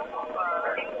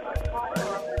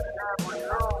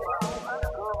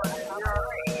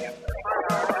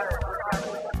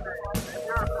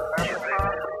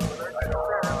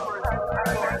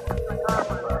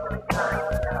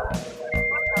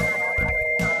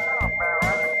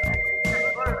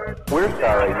 We're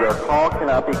sorry, your call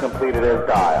cannot be completed as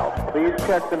dialed. Please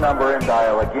check the number and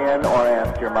dial again or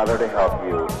ask your mother to help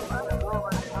you.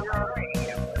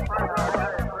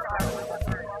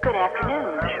 Good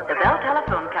afternoon. The Bell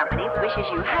Telephone Company wishes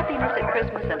you happiness at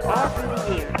Christmas and all through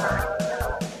the year.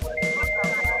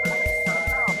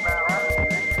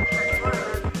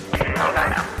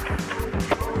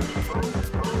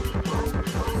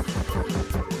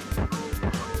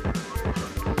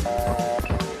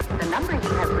 The number you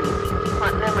have reached.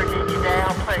 What number did you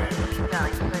dial, please?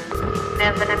 Dialing, please.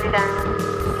 Number did you dial?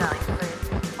 Dialing,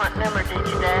 please. What number did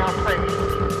you dial, please?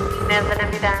 Number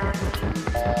did you dial?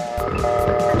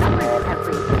 The number you have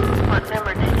reached. What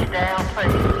number did you dial,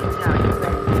 please? Dialing,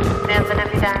 please. Number did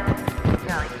you dial?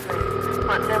 Dialing, please.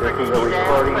 What number did you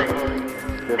dial, please?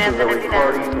 This is a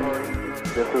recording.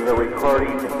 This is a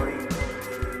recording.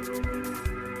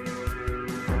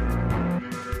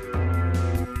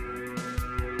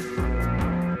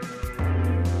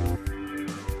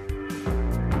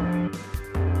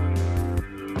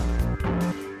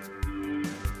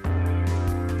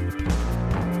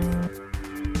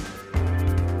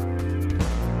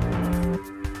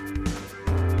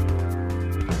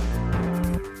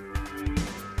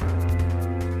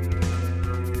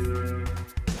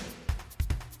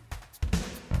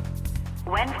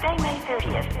 Wednesday, May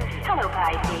 30th. Hello,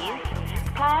 Pisces.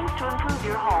 Plans to improve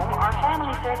your home or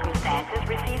family circumstances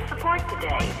receive support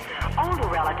today. Older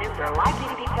relatives are likely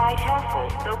to be quite helpful,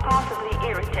 though possibly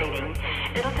irritating.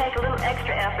 It'll take a little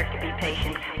extra effort to be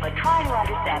patient, but try to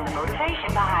understand the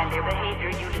motivation behind their behavior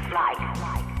you dislike.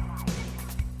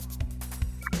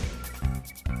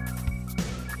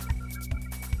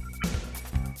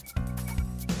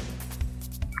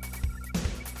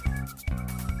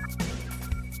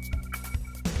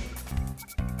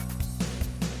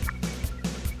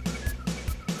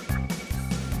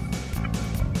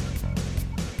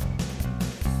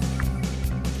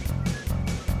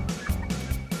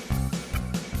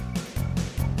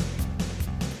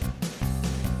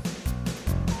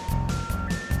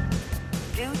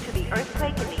 Due to the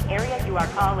earthquake in the area you are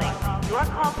calling, your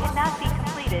call cannot be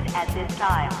completed at this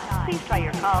time. Please try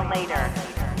your call later.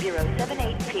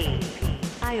 078P.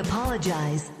 I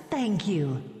apologize. Thank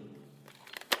you.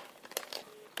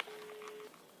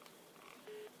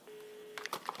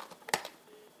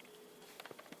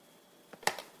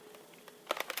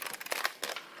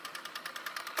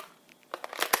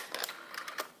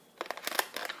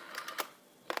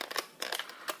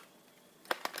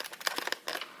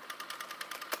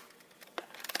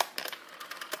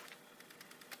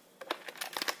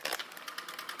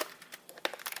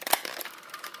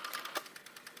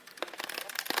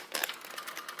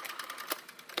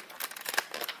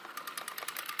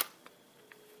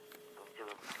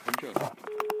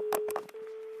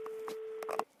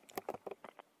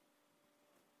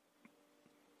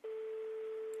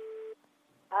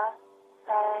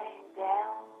 Upside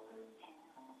down,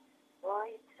 boy,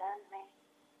 you turn me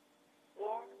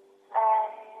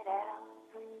inside out,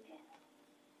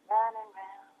 running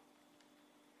round.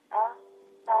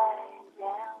 Upside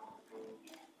down,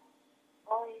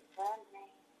 boy, you turn me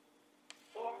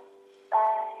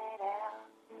inside out,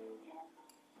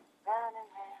 running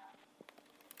round.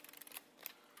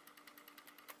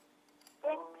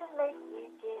 Intellect you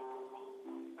give me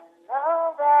the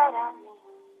love that I need.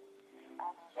 I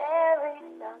cherish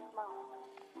those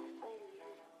moments with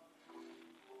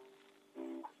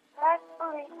you.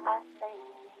 Tactfully I say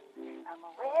I'm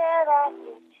aware that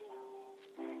you're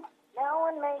cheating. No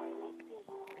one makes me feel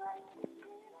like you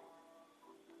do.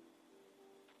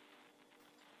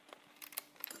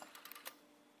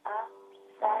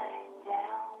 Upside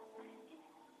down,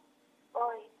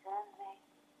 boy, you turn me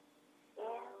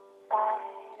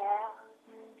inside out.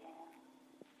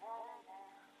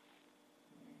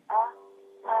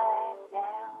 Upside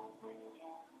down,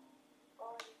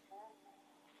 boy, you turn me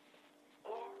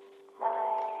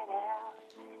inside out,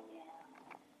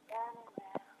 running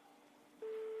round.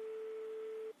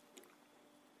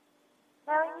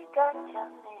 Now you got your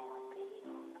melody,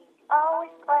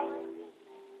 always play with me.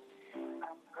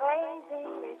 I'm crazy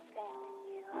pretending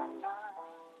you are mine.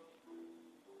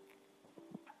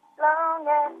 Long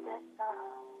as the sun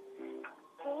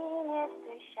continues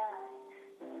to shine,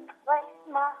 place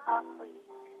my heart free,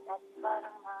 that's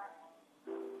bottom line.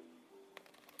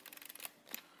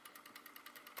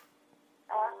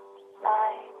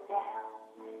 Upside down,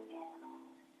 boy, you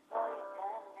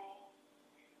turn me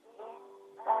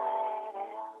inside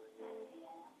out,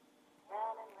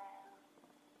 running round.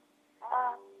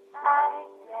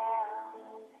 Upside down,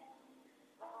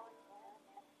 boy, you turn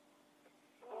me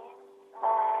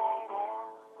inside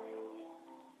out,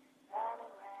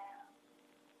 running round.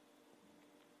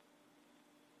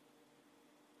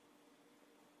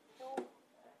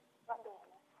 Va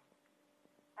bene.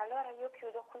 Allora io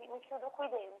chiudo qui, mi chiudo qui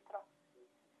dentro.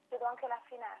 Chiudo anche la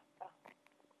finestra.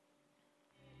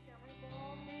 Siamo i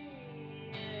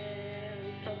buoni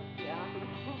e salutiamo.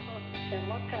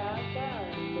 Siamo a casa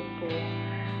dopo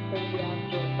un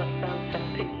viaggio abbastanza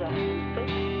pesante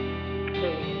e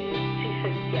ci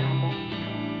sentiamo.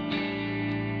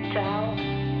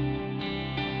 Ciao.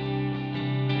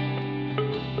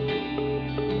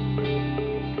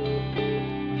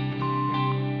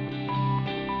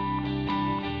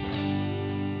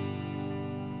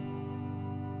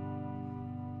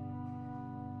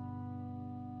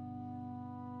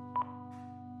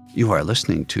 You are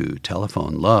listening to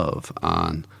Telephone Love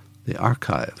on the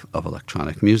Archive of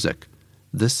Electronic Music.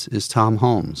 This is Tom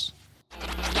Holmes.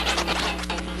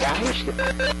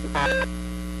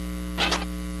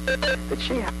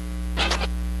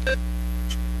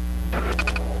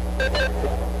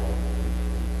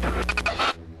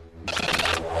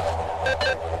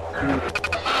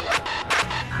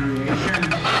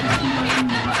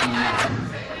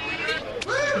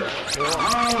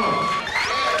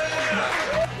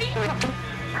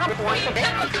 Once a day.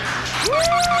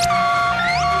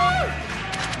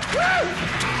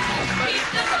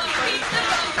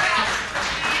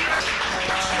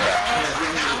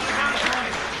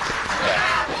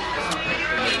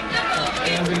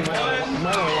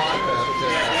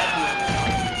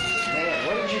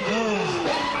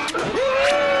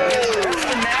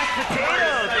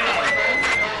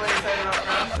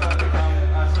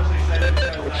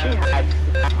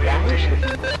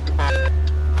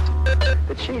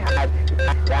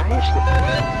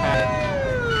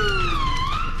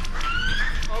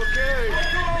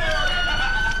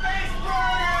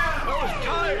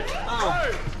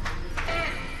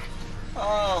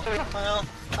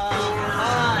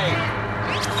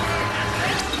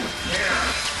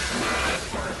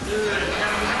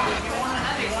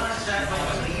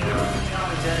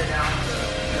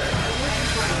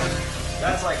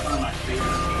 That's like one of my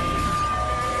favorites.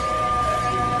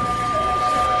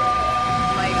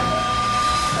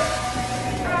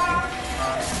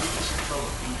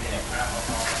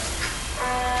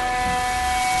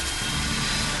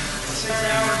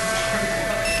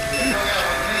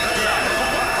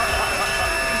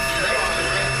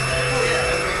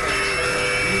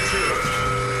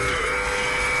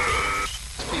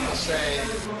 People say,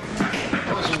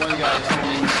 there was one guy who told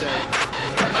me, he said,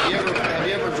 have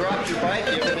you ever dropped your bike?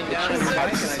 You ever been down on your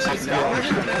bike? And I said, no.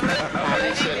 And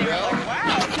he said, well,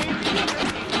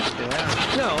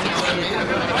 no. You know what I mean?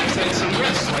 I've taken some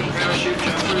risks, like parachute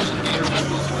jumpers and gator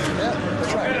football players. Yeah,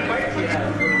 that's right.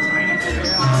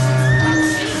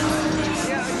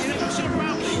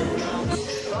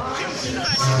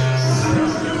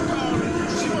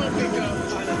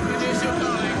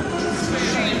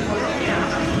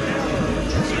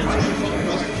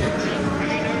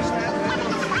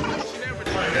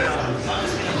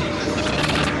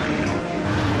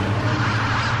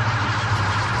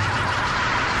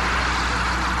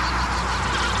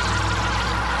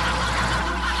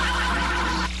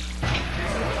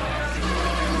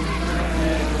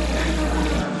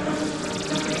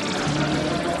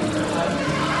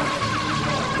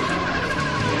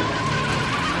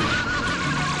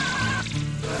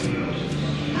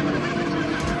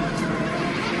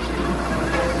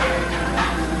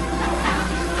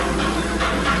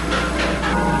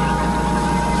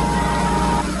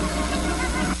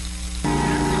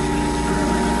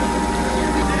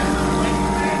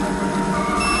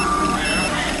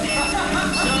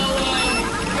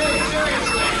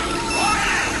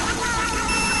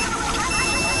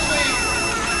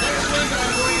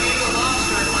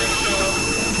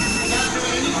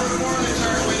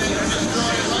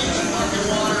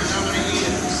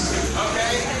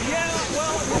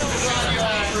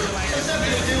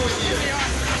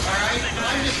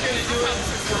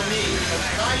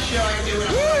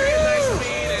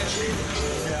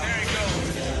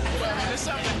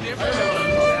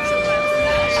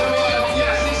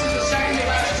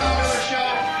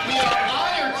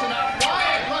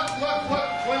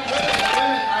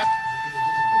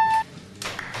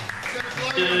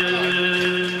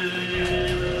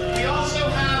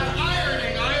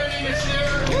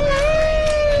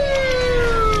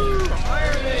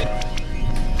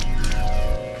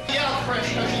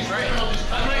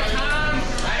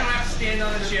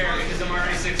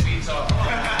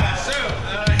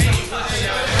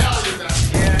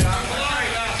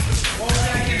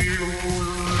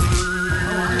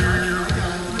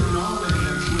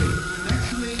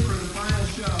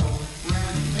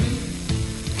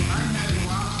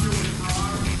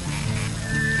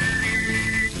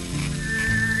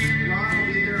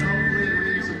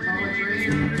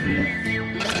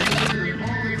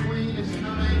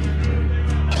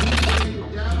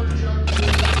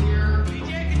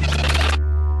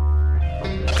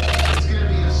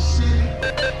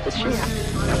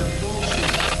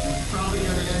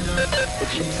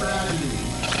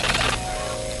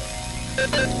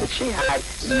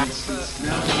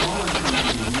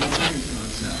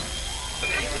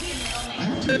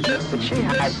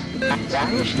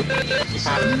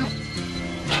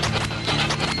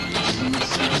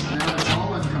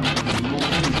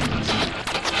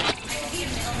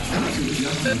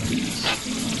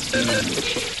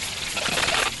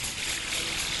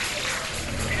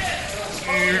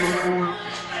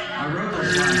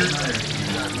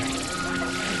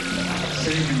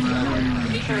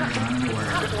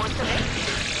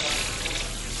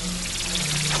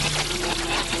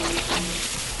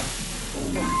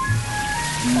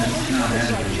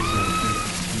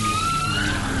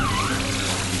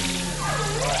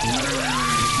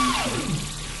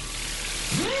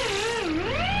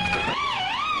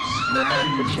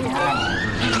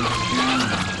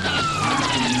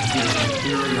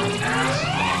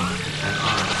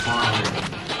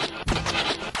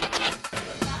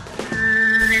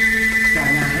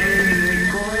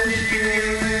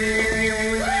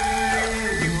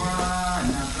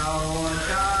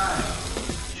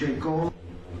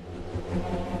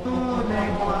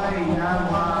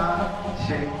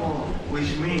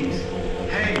 Which means,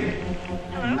 hey,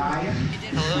 life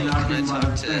is nothing but a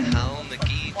thing. Hal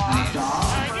McGee, My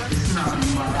dog is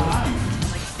nothing but a life.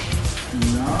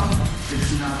 Love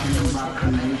is nothing but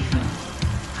creation.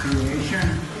 Creation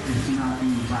is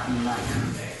nothing but life.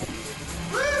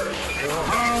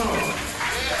 Oh!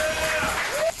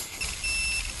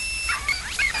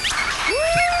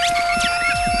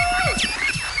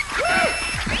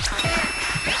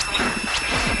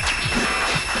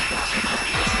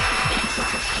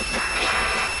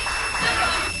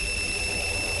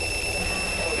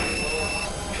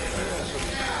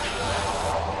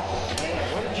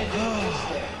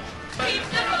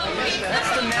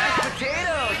 That's the mashed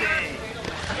potato thing.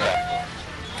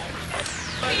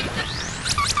 Hi.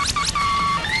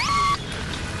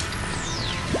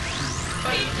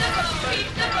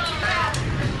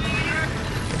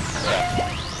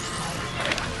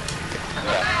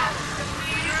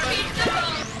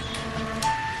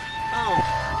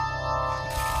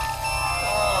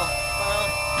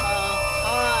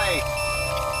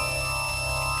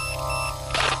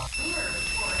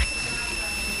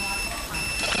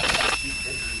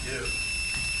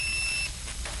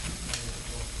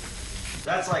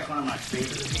 That's like one of my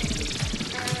favorite pieces.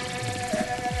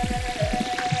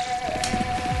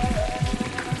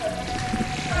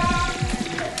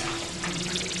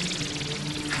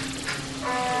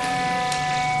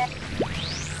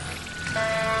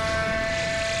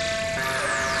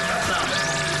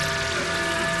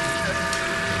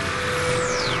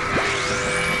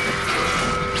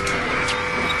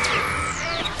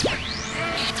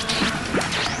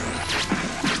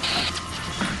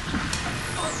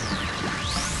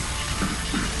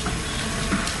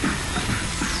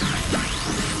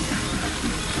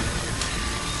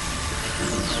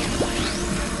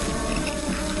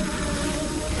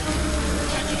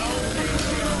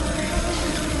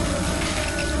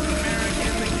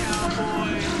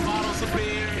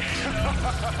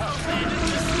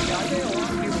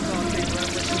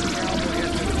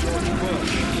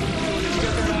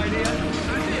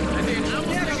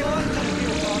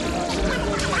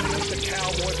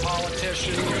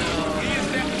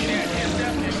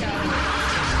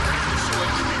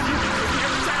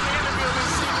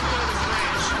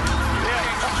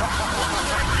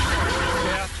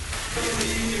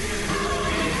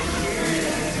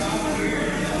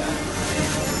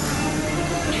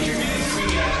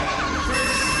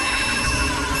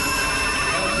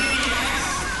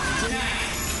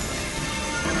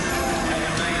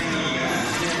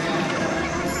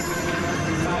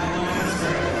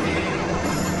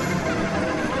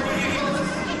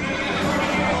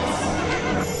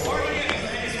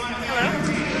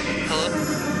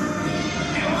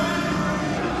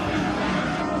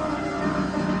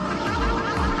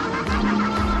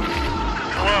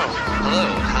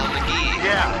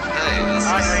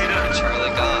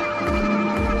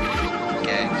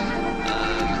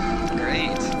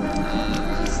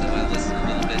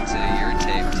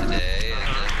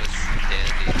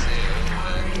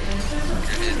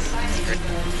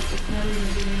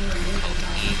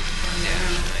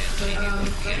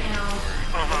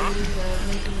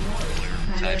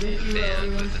 Type of band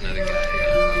with another guy.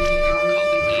 We were called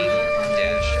the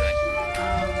E-Dash.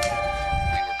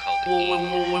 We were called the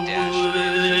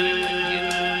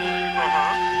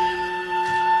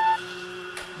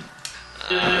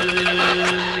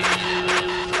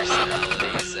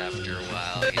personalities after a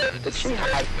while, you know, just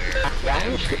started where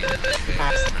whatever, you know, it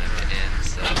was time to end,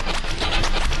 so.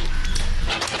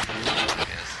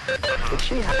 But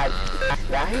she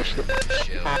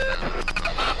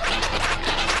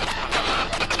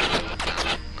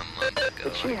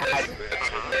had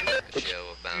show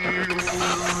about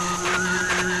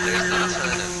there's a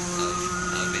ton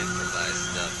of improvised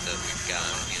stuff that we've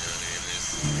got, you know what I mean?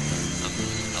 There's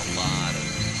a lot of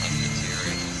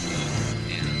material, so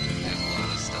yeah, there's a lot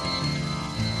of stuff.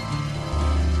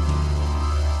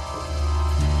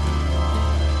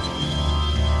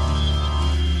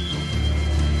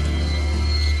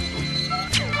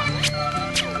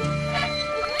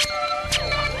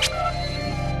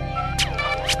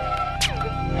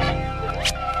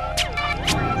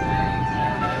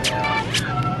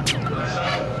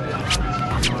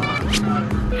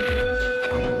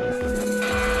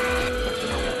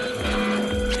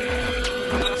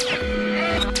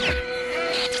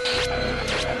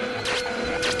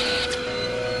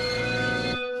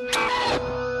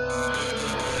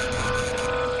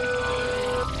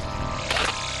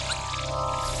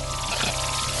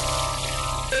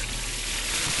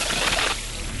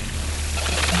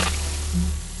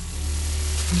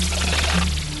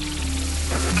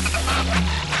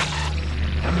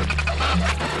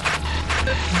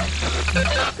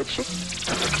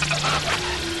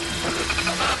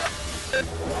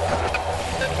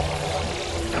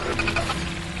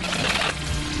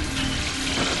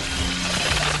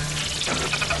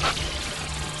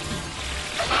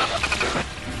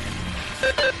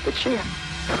 But she had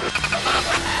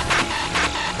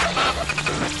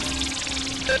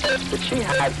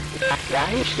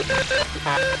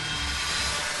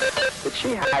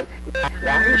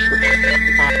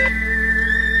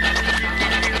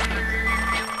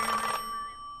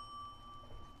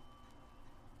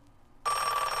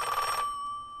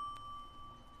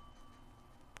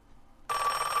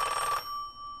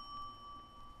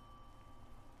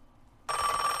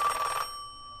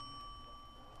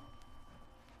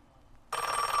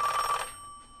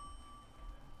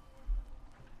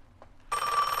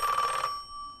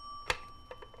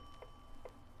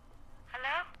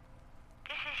Hello?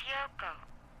 This is Yoko.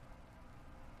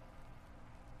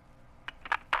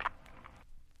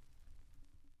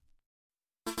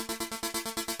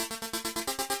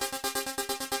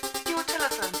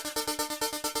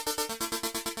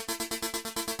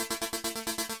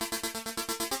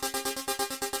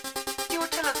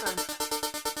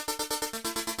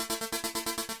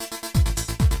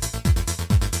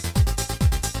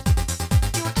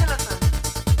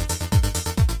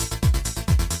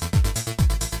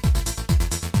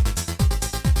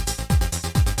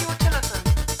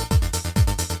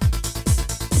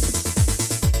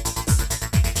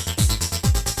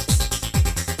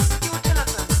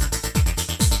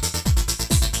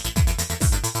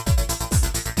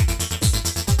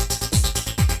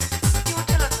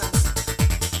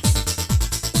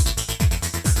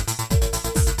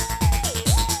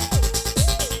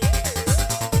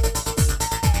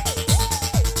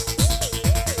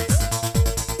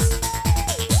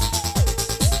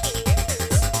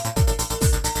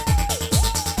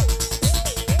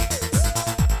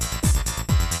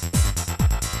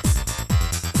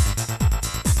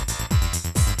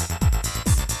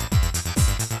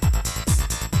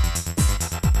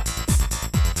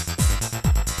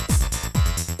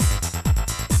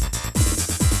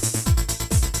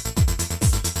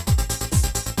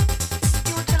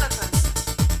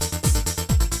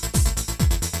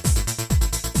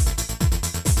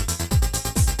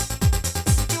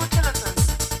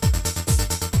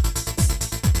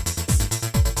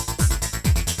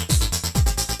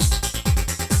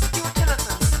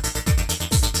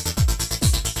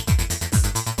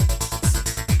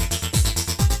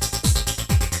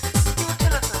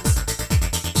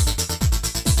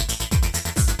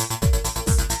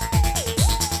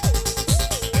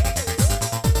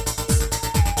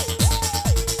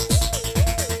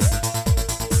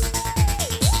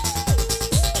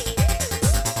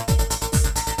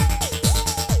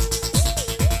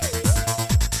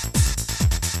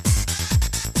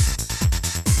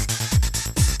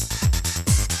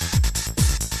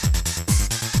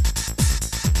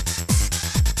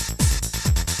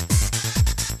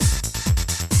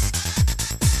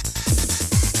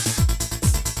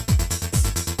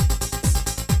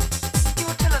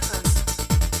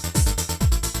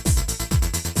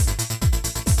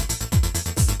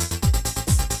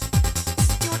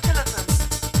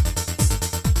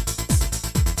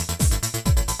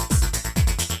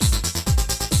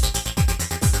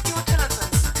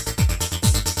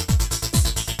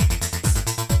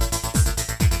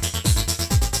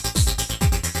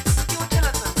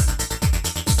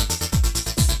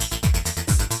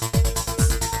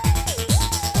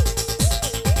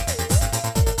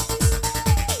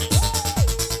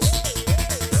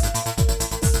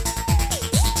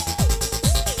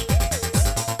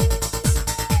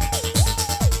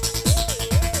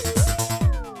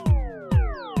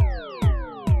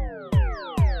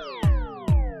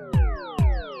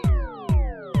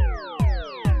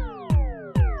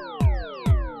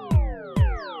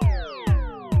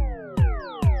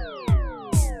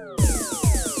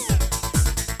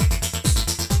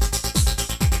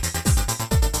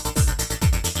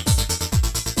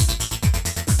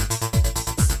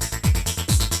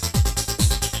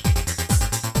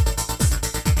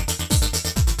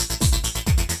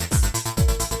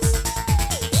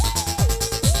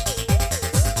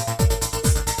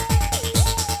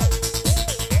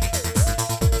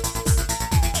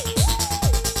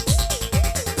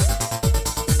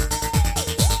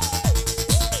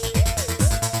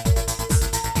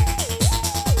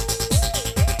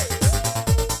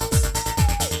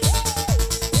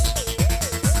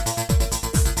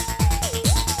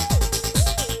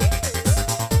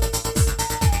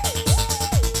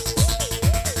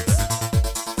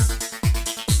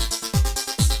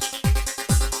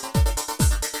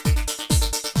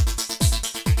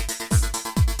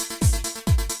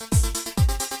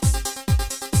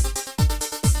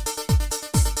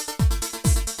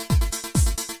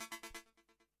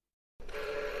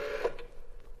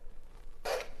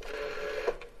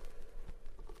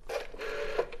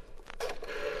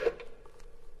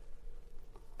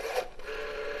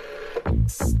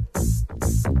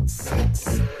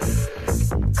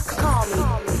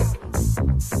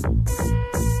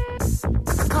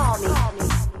 Call me.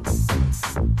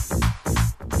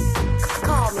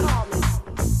 Call me.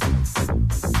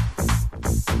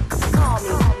 Call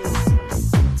me.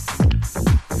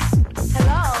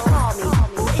 Hello? Call me.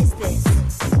 Who is this?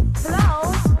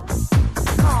 Hello?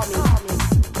 Call me.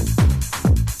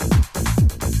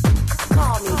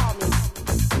 Call me.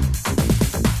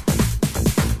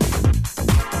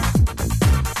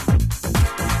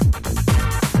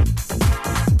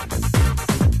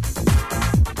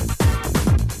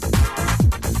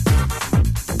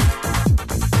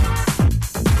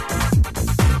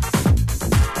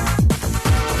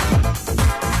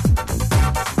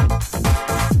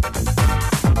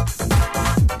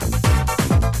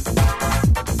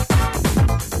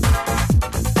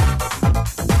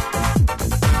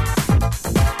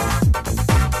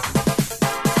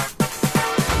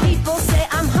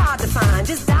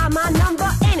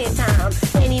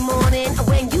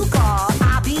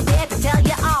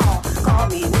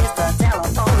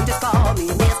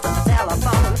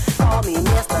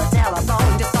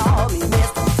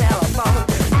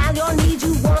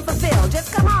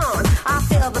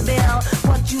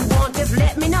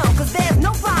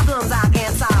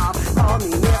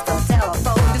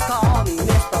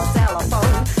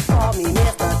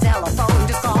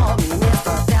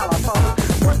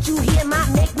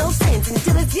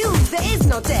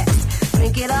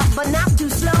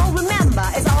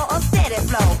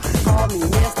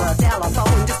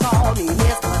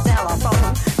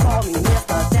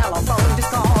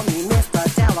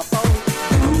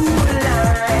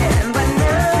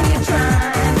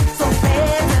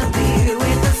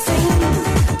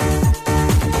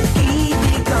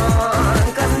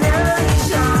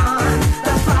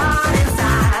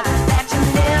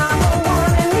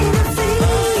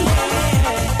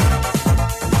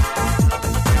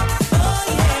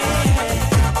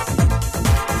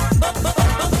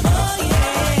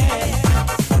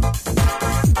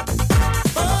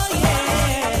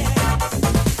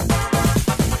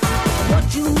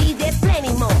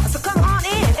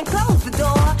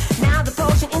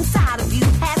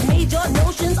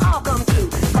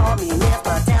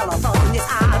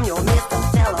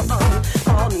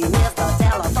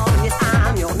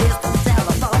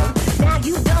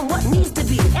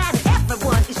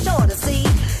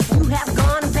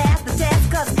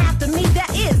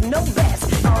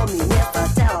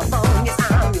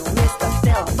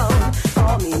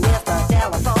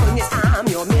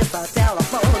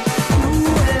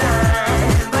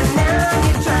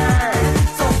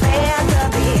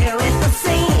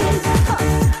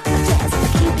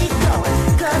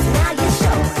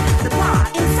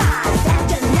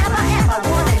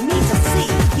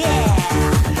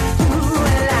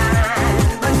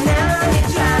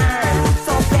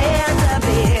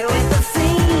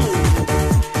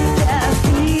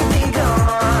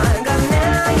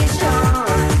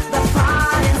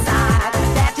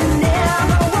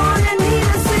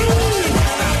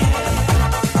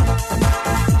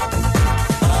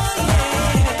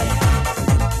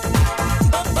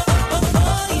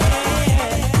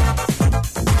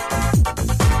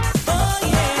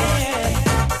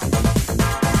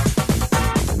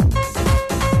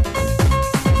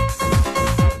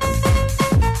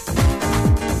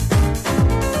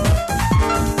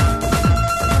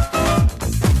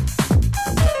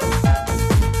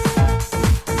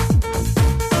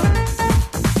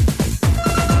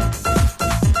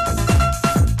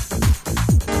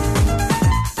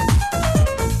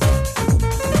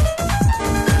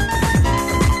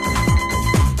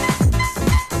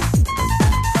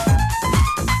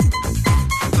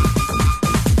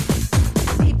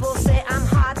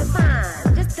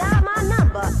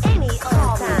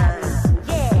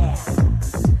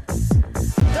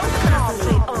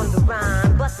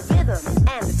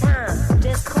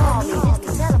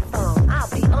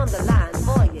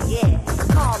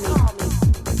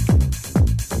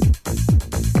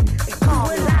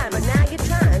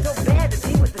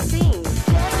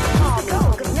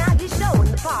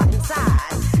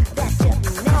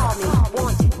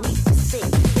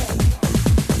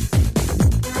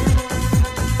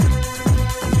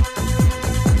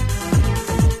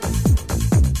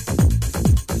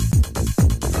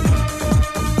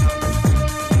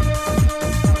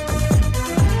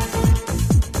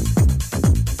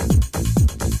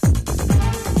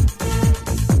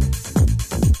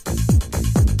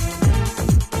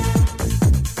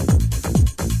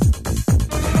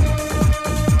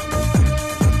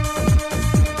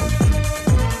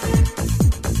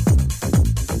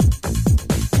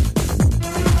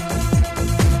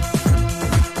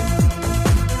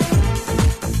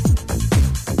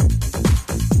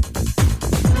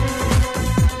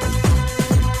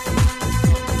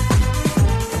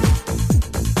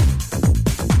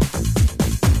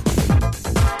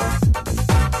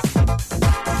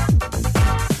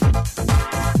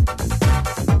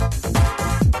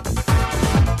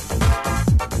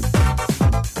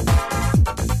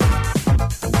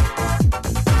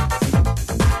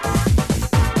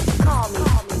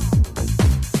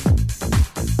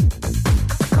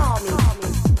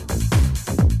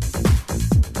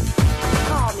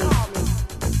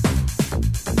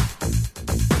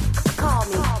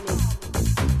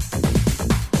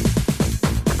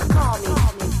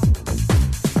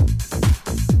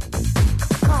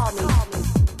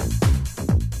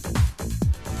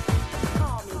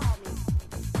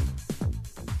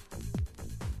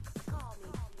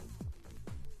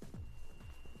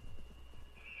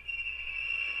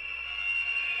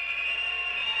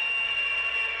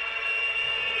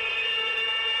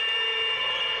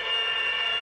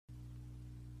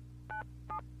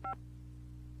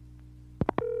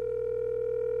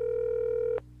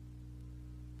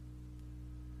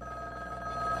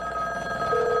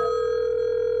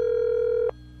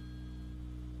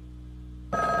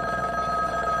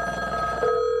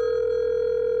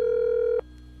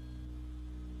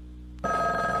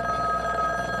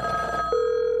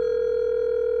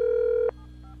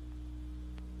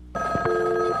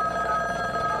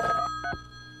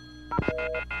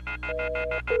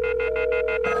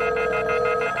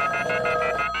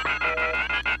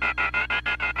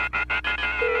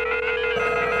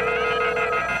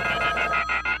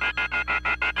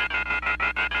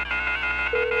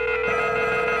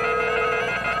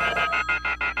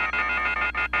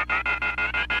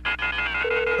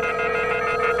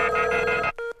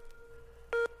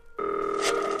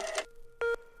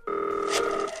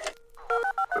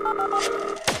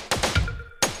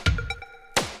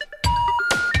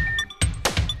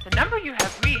 The number you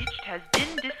have reached has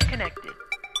been disconnected.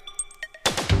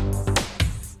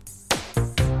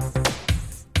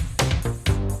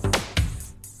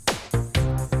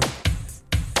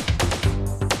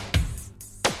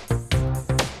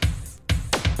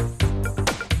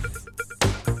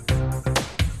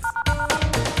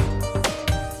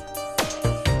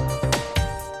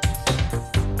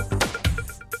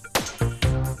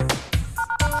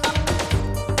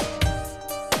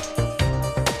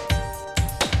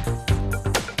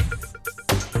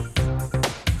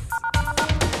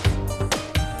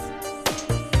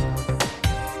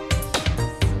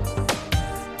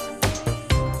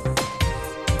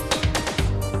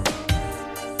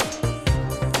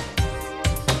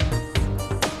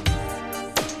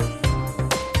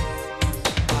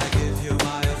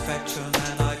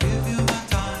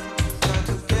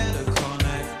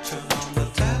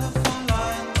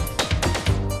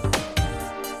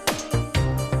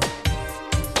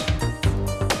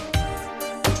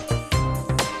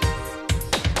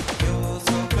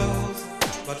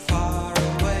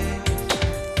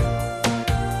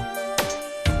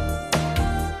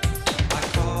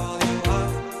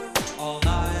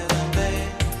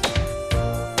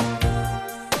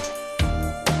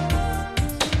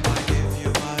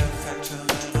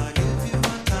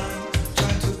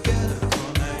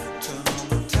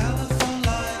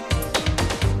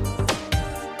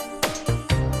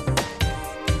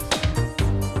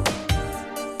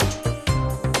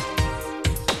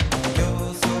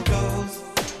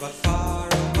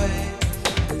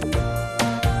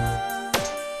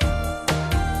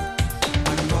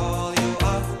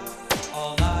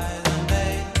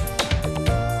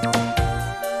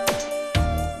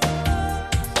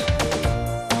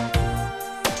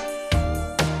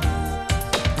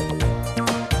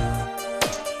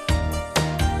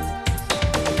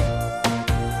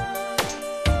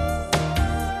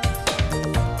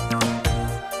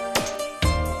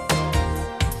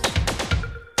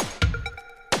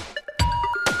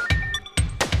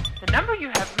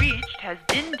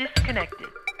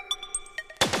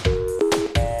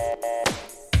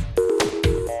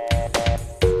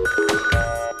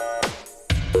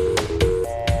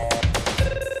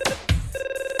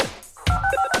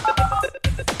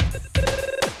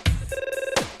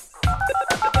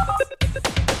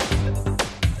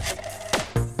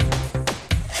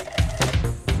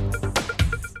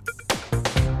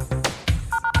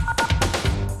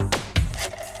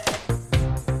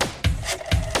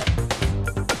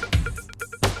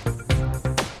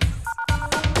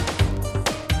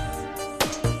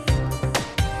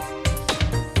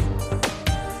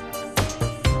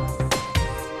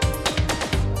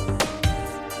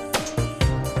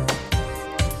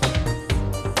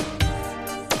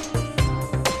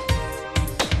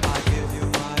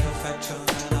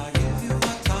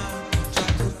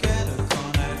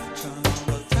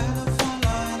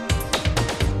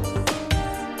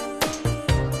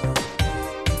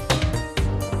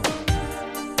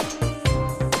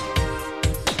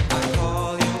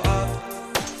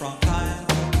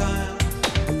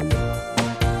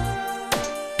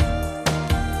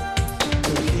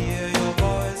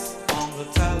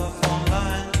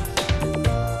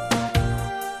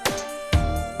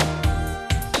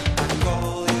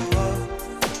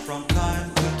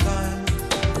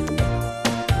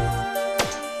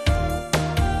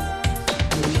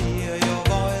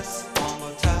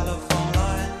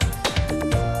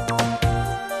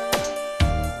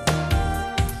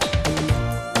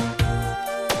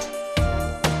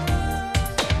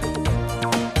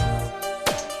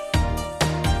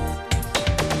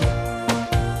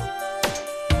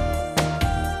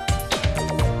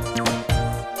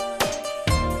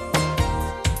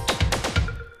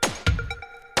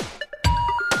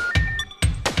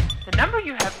 number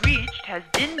you have reached has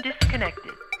been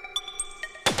disconnected.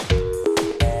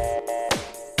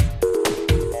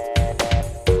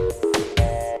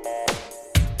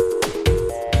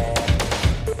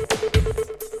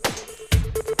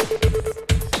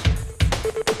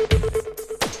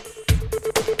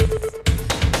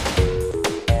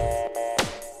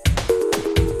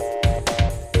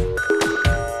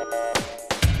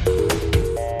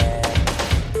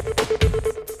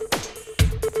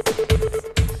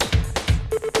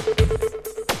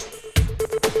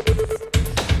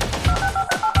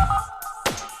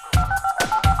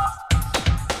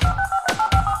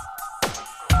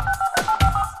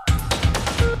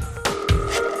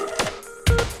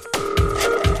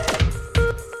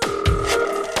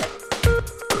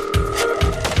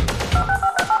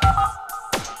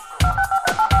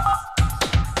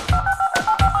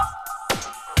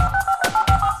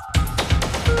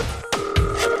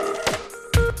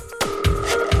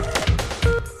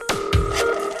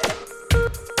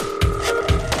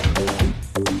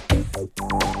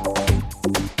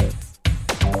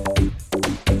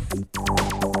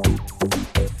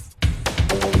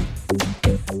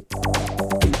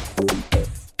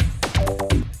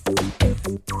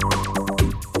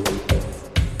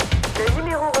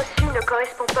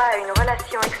 À une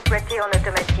relation exploitée en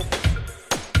automatique.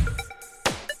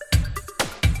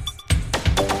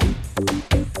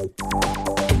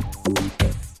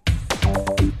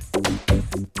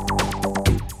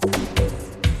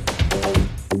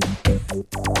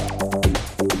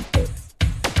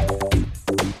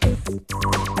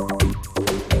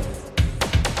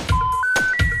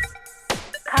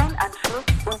 Kein Anschluss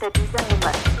unter dieser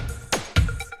Nummer.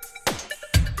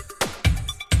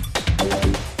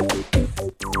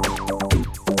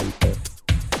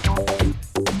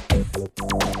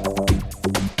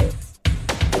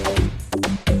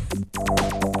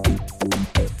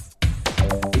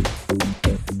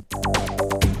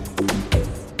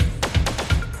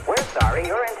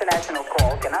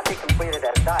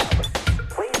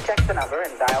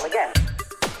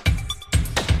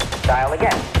 Dial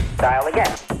again. Dial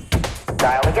again.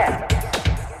 Dial again.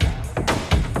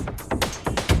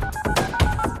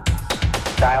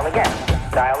 Dial again.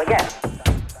 Dial again.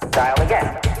 Dial again.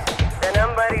 The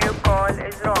number you call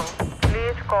is wrong.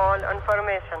 Please call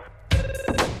information.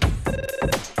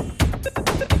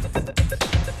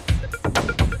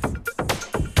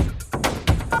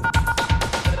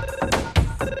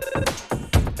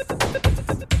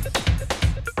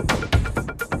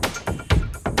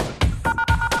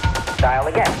 Dial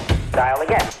again. Dial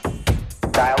again.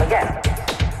 Dial again.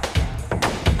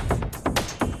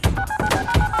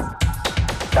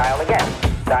 Dial again.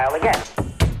 Dial again.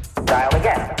 Dial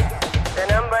again. The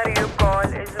number you call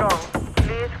is wrong.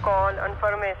 Please call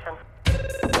information.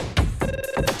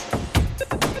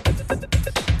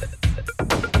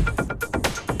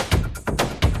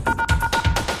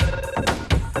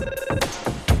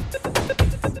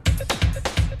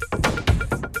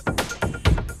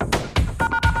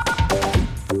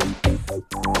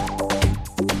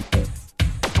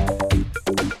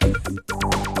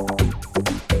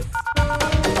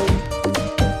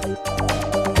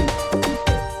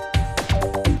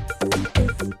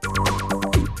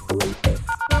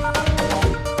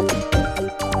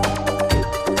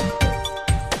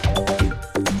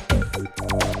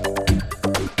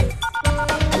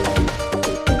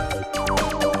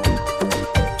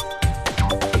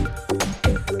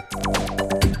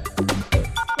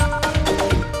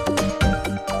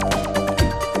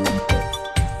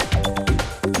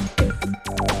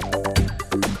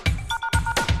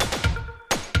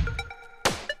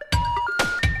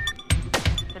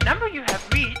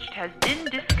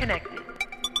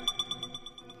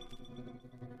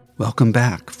 Welcome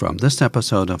back from this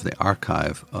episode of the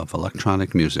Archive of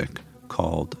Electronic Music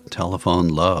called Telephone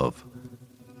Love.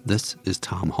 This is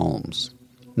Tom Holmes.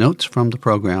 Notes from the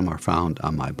program are found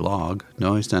on my blog,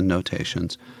 Noise and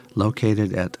Notations,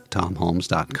 located at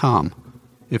tomholmes.com.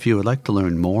 If you would like to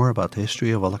learn more about the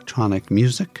history of electronic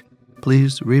music,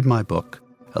 please read my book,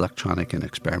 Electronic and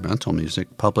Experimental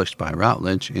Music, published by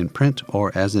Routledge in print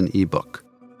or as an ebook.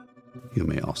 You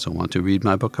may also want to read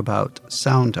my book about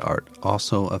sound art,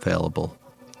 also available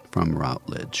from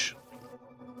Routledge.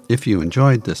 If you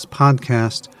enjoyed this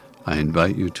podcast, I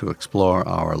invite you to explore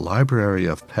our library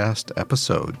of past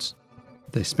episodes.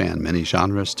 They span many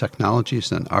genres,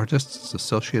 technologies, and artists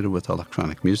associated with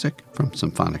electronic music, from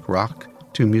symphonic rock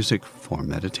to music for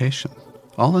meditation,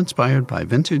 all inspired by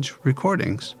vintage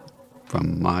recordings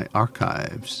from my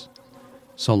archives.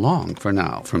 So long for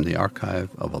now from the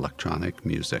Archive of Electronic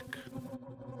Music.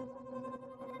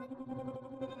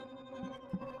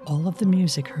 All of the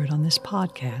music heard on this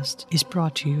podcast is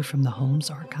brought to you from the Holmes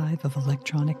Archive of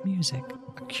Electronic Music,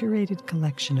 a curated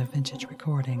collection of vintage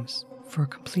recordings. For a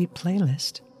complete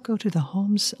playlist, go to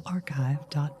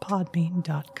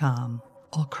thehomesarchive.podbean.com.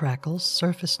 All crackles,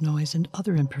 surface noise, and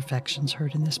other imperfections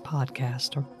heard in this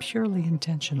podcast are purely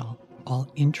intentional.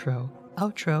 All intro,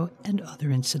 outro, and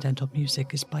other incidental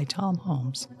music is by Tom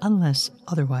Holmes, unless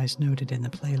otherwise noted in the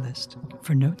playlist.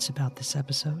 For notes about this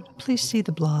episode, please see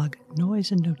the blog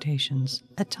Noise and Notations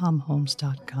at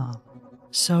tomholmes.com.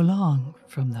 So long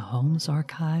from the Holmes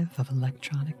Archive of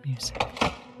Electronic Music.